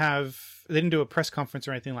didn't do a press conference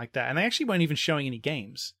or anything like that, and they actually weren't even showing any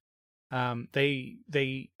games.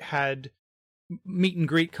 They had meet and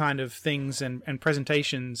greet kind of things and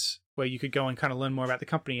presentations where you could go and kind of learn more about the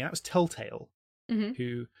company. And that was Telltale,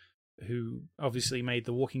 who obviously made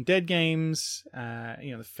the Walking Dead games,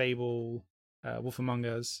 the Fable, Wolf Among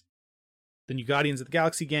Us, the new Guardians of the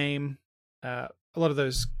Galaxy game, a lot of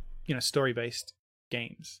those, story-based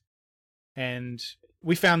games. And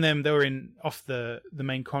we found them, they were off the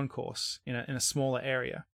main concourse in a smaller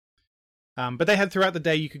area. But they had, throughout the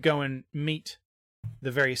day, you could go and meet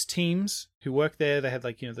the various teams who work there. They had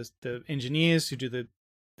the engineers who do the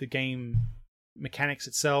game mechanics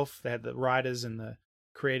itself. They had the writers and the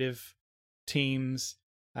creative teams,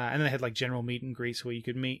 and then they had general meet and greets where you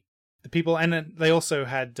could meet the people. And then they also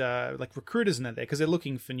had recruiters in there because they're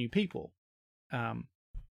looking for new people.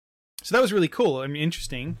 So that was really cool. I mean,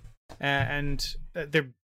 interesting, and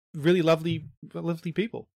they're really lovely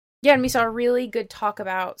people. Yeah, and we saw a really good talk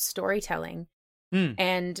about storytelling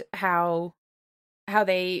and how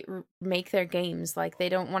they make their games. Like, they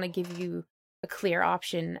don't want to give you a clear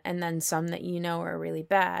option and then some that are really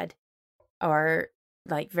bad or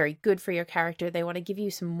very good for your character. They want to give you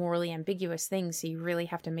some morally ambiguous things, so you really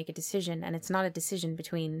have to make a decision, and it's not a decision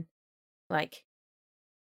between a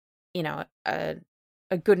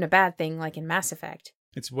good and a bad thing like in Mass Effect.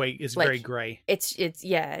 It's very gray.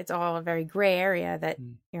 It's all a very gray area that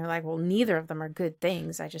you're like, well, neither of them are good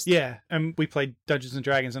things. And we played Dungeons and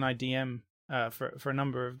Dragons and IDM for a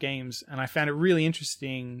number of games, and I found it really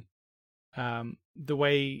interesting the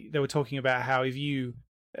way they were talking about how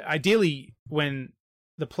ideally when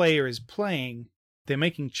the player is playing, they're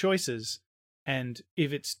making choices, and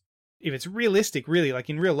if it's realistic, really, like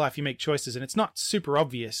in real life, you make choices, and it's not super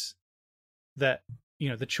obvious that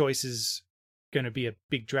the choice is going to be a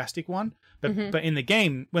big drastic one, but in the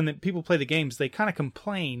game, when the people play the games, they kind of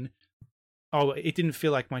complain, oh, it didn't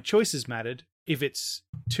feel like my choices mattered if it's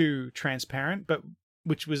too transparent. But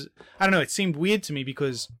which was, I don't know, it seemed weird to me,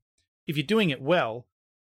 because if you're doing it well,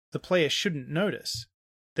 the player shouldn't notice.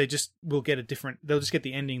 They just will get they'll just get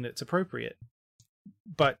the ending that's appropriate.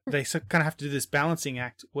 But they kind of have to do this balancing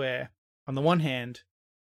act where, on the one hand,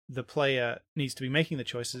 the player needs to be making the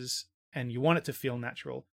choices and you want it to feel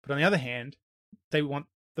natural, but on the other hand, the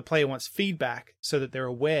player wants feedback so that they're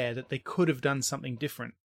aware that they could have done something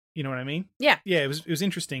different. You know what I mean? Yeah. Yeah, it was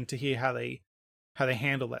interesting to hear how they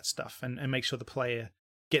handle that stuff and make sure the player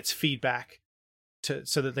gets feedback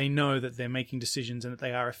so that they know that they're making decisions and that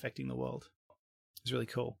they are affecting the world. It's really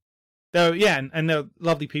cool. Though, yeah, and they're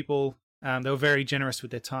lovely people. They were very generous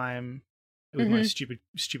with their time, with my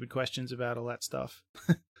stupid questions about all that stuff.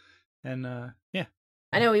 And yeah.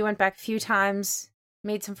 I know we went back a few times,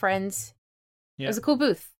 made some friends. Yeah. It was a cool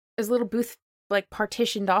booth. It was a little booth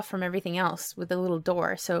partitioned off from everything else with a little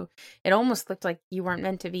door, so it almost looked like you weren't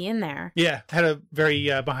meant to be in there. Yeah, had a very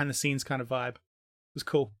behind the scenes kind of vibe. It was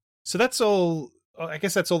cool. So that's all. I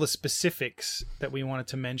guess that's all the specifics that we wanted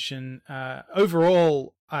to mention.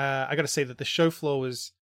 Overall, I got to say that the show floor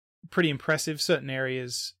was pretty impressive. Certain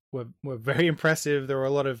areas were very impressive. There were a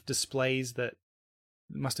lot of displays that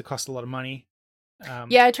must have cost a lot of money.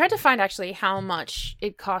 Yeah, I tried to find actually how much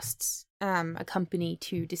it costs a company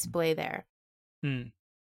to display there. Not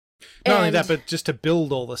only that, but just to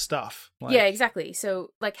build all the stuff. Yeah, exactly.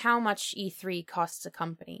 So, how much E3 costs a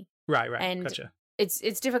company. Right, and gotcha.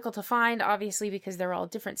 It's difficult to find, obviously, because they're all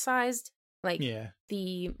different sized.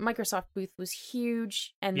 The Microsoft booth was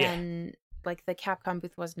huge, and then, the Capcom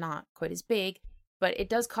booth was not quite as big, but it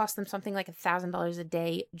does cost them something like $1,000 a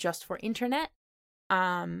day just for internet.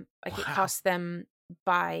 Wow. It costs them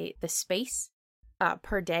by the space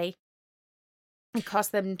per day. It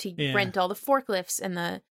costs them to rent all the forklifts and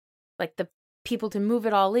the people to move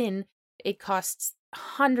it all in. It costs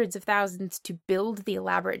hundreds of thousands to build the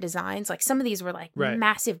elaborate designs. Some of these were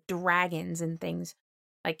massive dragons and things.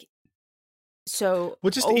 So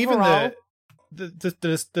well, just overall, even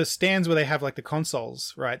the stands where they have the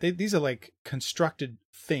consoles, right? These are constructed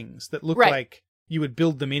things that look like you would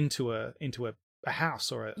build them into a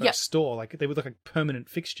house or a store. Like they would look like permanent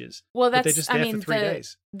fixtures. Well, but they're just there for 3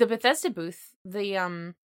 days. The Bethesda booth,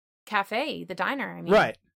 the cafe, the diner. I mean,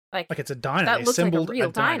 right, like it's a diner. That they looks like a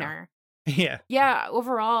real diner. Yeah. Yeah.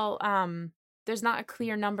 Overall, there's not a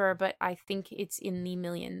clear number, but I think it's in the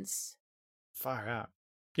millions. Far out.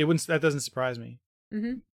 That doesn't surprise me.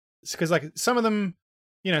 Mm-hmm. It's because like some of them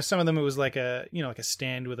it was like a like a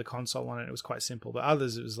stand with a console on it. It was quite simple, but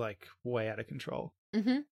others it was like way out of control.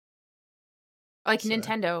 Mm-hmm. Like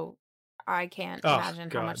Nintendo, I can't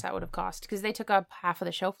imagine how much that would have cost because they took up half of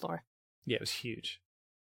the show floor. Yeah, it was huge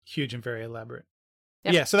and very elaborate.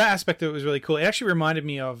 Yep. Yeah, so that aspect of it was really cool. It actually reminded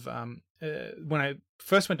me of when I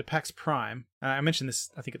first went to PAX Prime. I mentioned this,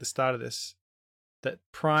 I think, at the start of this, that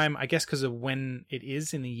Prime, I guess because of when it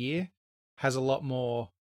is in the year, has a lot more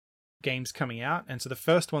games coming out. And so the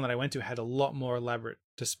first one that I went to had a lot more elaborate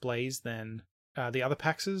displays than the other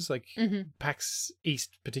PAXs. Like PAX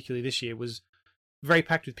East, particularly this year, was very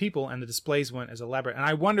packed with people and the displays weren't as elaborate. And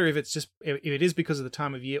I wonder if it's just, if it is because of the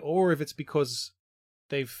time of year or if it's because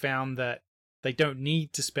they've found that they don't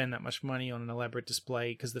need to spend that much money on an elaborate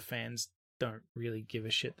display because the fans don't really give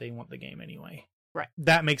a shit. They want the game anyway. Right.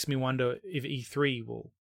 That makes me wonder if E3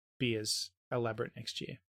 will be as elaborate next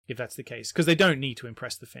year, if that's the case. Because they don't need to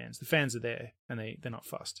impress the fans. The fans are there and they're not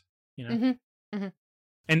fussed, you know? Mm-hmm.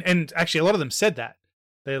 Mm-hmm. And actually a lot of them said that.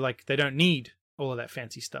 They're like, they don't need all of that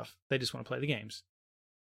fancy stuff. They just want to play the games.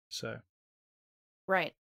 So.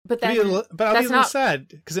 Right. But then, I'll be a little sad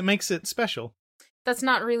because it makes it special. That's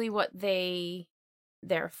not really what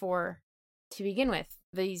they're for to begin with.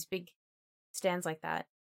 These big stands like that.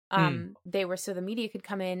 They were so the media could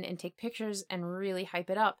come in and take pictures and really hype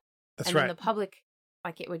it up. That's right. And then the public,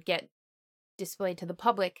 like it would get displayed to the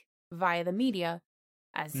public via the media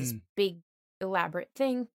as this big elaborate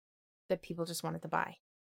thing that people just wanted to buy.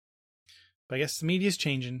 But I guess the media's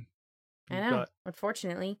changing. I know,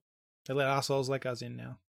 unfortunately. They let assholes like us in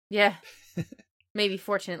now. Yeah. Maybe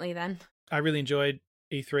fortunately then. I really enjoyed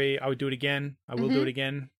E3. I would do it again. I will do it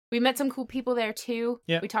again. We met some cool people there too.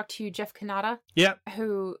 Yeah. We talked to Jeff Kanata. Yeah.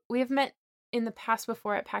 Who we have met in the past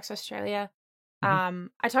before at PAX Australia.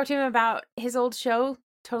 I talked to him about his old show,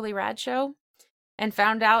 Totally Rad Show, and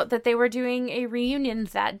found out that they were doing a reunion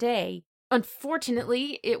that day.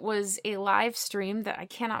 Unfortunately, it was a live stream that I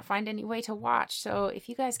cannot find any way to watch. So if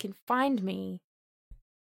you guys can find me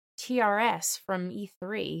TRS from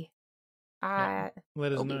E3, let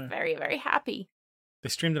us will know. be very, very happy. They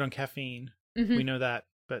streamed it on Caffeine. We know that,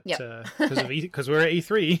 but because we're at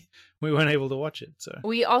E3, we weren't able to watch it. So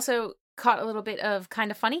we also caught a little bit of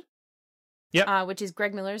Kinda Funny, which is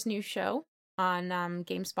Greg Miller's new show on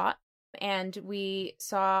GameSpot, and we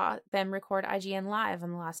saw them record IGN Live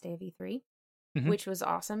on the last day of E3, which was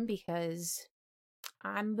awesome because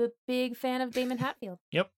I'm a big fan of Damon Hatfield.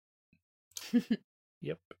 Yep.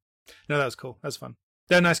 No, that was cool. That was fun.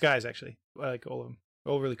 They're nice guys, actually. I like all of them.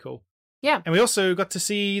 All really cool. Yeah. And we also got to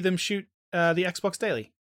see them shoot the Xbox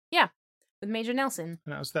Daily. Yeah, with Major Nelson.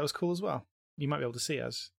 And that was cool as well. You might be able to see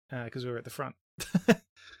us because we were at the front.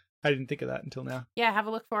 I didn't think of that until now. Yeah, have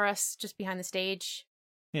a look for us just behind the stage.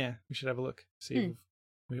 Yeah, we should have a look. See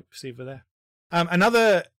if we're there.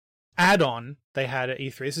 Another add-on they had at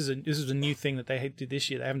E3. This is a new thing that they did this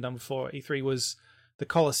year. They haven't done before. E3 was the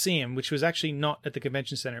Coliseum, which was actually not at the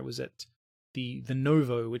convention center. It was at the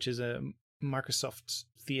Novo, which is a Microsoft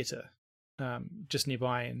theater just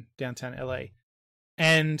nearby in downtown LA.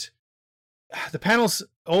 And the panels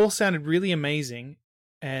all sounded really amazing,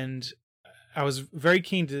 and I was very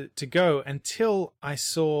keen to go until I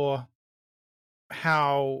saw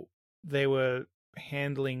how they were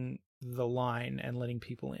handling the line and letting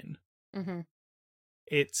people in.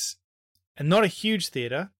 It's not a huge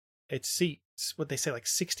theater. It seats, what they say, like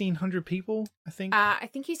 1,600 people, I think. I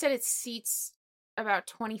think he said it seats about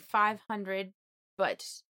 2,500,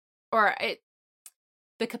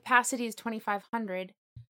 the capacity is 2,500,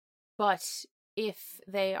 but if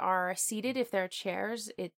they are seated, if they're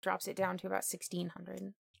chairs, it drops it down to about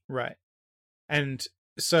 1,600. Right. And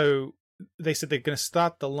so they said they're going to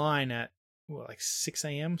start the line at, like 6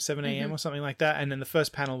 a.m., 7 a.m. or something like that. And then the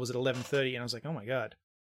first panel was at 11:30, and I was like, oh my God.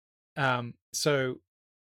 So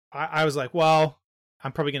I was like, well,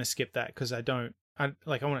 I'm probably going to skip that because I got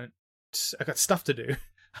stuff to do.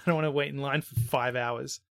 I don't want to wait in line for 5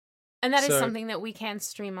 hours. And that is something that we can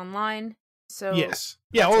stream online. So yes.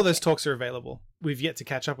 Yeah, all of those talks are available. We've yet to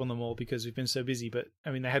catch up on them all because we've been so busy. But, I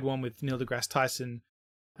mean, they had one with Neil deGrasse Tyson,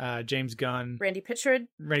 James Gunn, Randy Pitchford,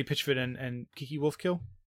 and Kiki Wolfkill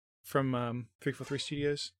from 343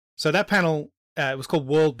 Studios. So that panel was called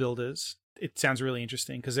World Builders. it sounds really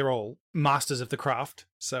interesting because they're all masters of the craft.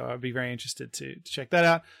 So I'd be very interested to check that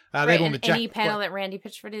out. Right, and any panel that Randy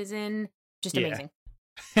Pitchford is in, just amazing.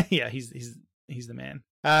 Yeah, he's the man.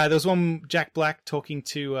 There was one Jack Black talking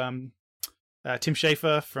to Tim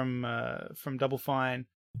Schafer from Double Fine.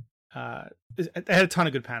 They had a ton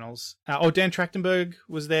of good panels. Dan Trachtenberg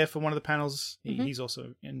was there for one of the panels. He's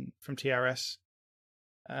also from TRS,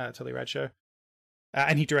 Totally Rad Show.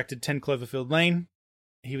 And he directed 10 Cloverfield Lane.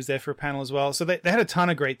 He was there for a panel as well. So they had a ton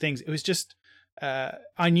of great things. It was just,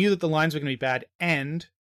 I knew that the lines were going to be bad, and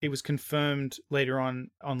it was confirmed later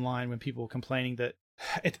on online when people were complaining that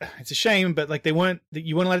it's a shame, but like you weren't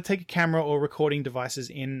allowed to take a camera or recording devices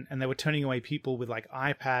in, and they were turning away people with like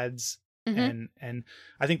iPads. And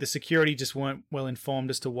I think the security just weren't well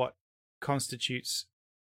informed as to what constitutes,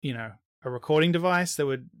 a recording device. They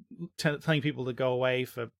were telling people to go away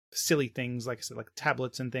for silly things, like I said, like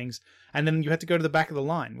tablets and things. And then you had to go to the back of the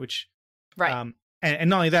line, which, right. And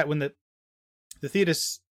not only that, when the theater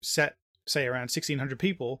sat, say, around 1,600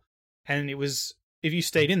 people, and it was, if you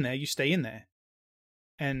stayed in there, you stay in there.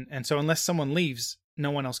 And so unless someone leaves,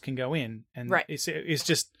 no one else can go in. And right. It's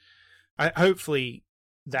just, hopefully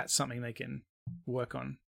that's something they can work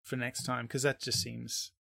on for next time, because that just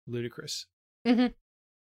seems ludicrous.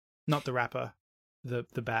 Not the rapper,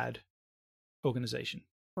 the bad organization.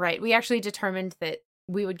 Right. We actually determined that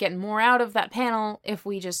we would get more out of that panel if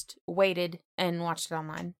we just waited and watched it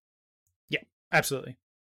online. Yeah, absolutely.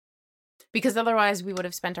 Because otherwise we would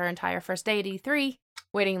have spent our entire first day at E3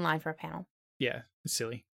 waiting in line for a panel. Yeah, it's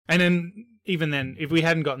silly. And then, even then, if we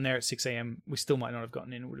hadn't gotten there at 6 a.m., we still might not have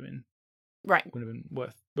gotten in. It would have been right. Would have been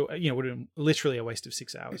would have been literally a waste of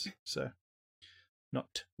 6 hours. So,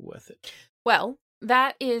 not worth it. Well,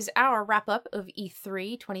 that is our wrap up of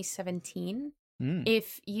E3 2017.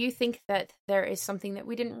 If you think that there is something that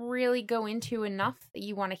we didn't really go into enough that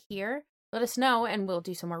you want to hear, let us know, and we'll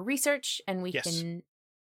do some more research, and we can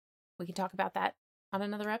talk about that on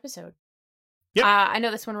another episode. Yep. I know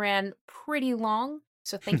this one ran pretty long,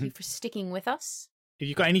 so thank you for sticking with us. If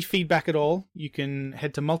you've got any feedback at all, you can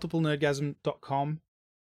head to multiplenerdgasm.com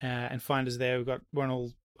and find us there. We're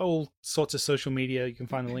on all sorts of social media. You can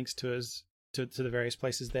find the links to us to the various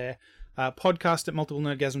places there.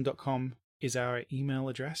 Podcast@multiplenerdgasm.com is our email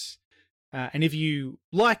address. And if you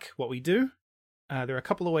like what we do, there are a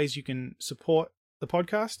couple of ways you can support the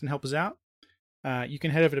podcast and help us out. You can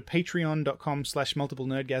head over to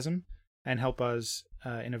patreon.com/multiplenerdgasm and help us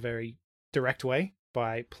in a very direct way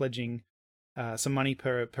by pledging some money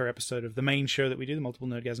per episode of the main show that we do, the Multiple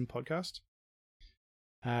Nerdgasm podcast.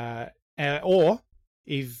 Or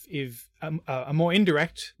if a more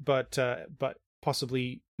indirect but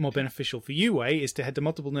possibly more beneficial for you way is to head to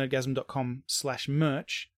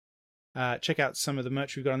multiplenerdgasm.com/merch. Check out some of the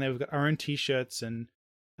merch we've got on there. We've got our own t-shirts, and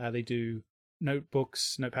they do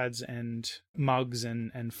notebooks, notepads, and mugs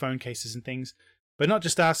and phone cases and things. But not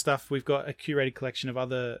just our stuff. We've got a curated collection of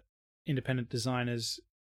other independent designers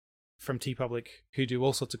from TeePublic who do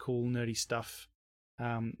all sorts of cool, nerdy stuff.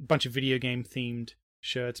 A bunch of video game themed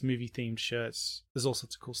shirts, movie themed shirts. There's all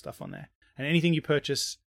sorts of cool stuff on there. And anything you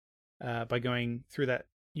purchase by going through that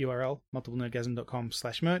URL,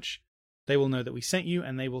 multiplenerdgasm.com/merch, they will know that we sent you,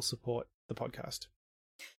 and they will support the podcast.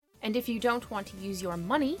 And if you don't want to use your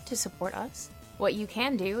money to support us, what you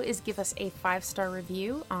can do is give us a 5-star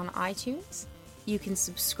review on iTunes. You can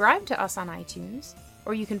subscribe to us on iTunes,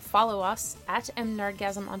 or you can follow us at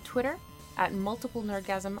mnerdgasm on Twitter, at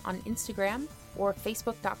multiplenerdgasm on Instagram, or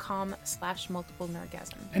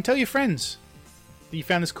facebook.com/multiplenerdgasm. And tell your friends that you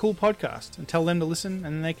found this cool podcast, and tell them to listen,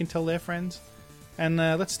 and then they can tell their friends. And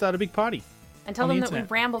let's start a big party. And tell them that we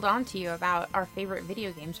rambled on to you about our favorite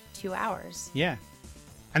video games for 2 hours. Yeah.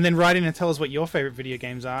 And then write in and tell us what your favorite video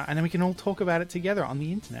games are, and then we can all talk about it together on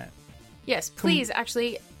the internet. Yes, please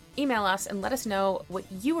actually email us and let us know what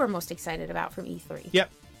you are most excited about from E3.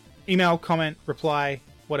 Yep. Email, comment, reply,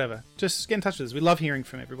 whatever. Just get in touch with us. We love hearing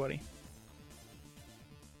from everybody.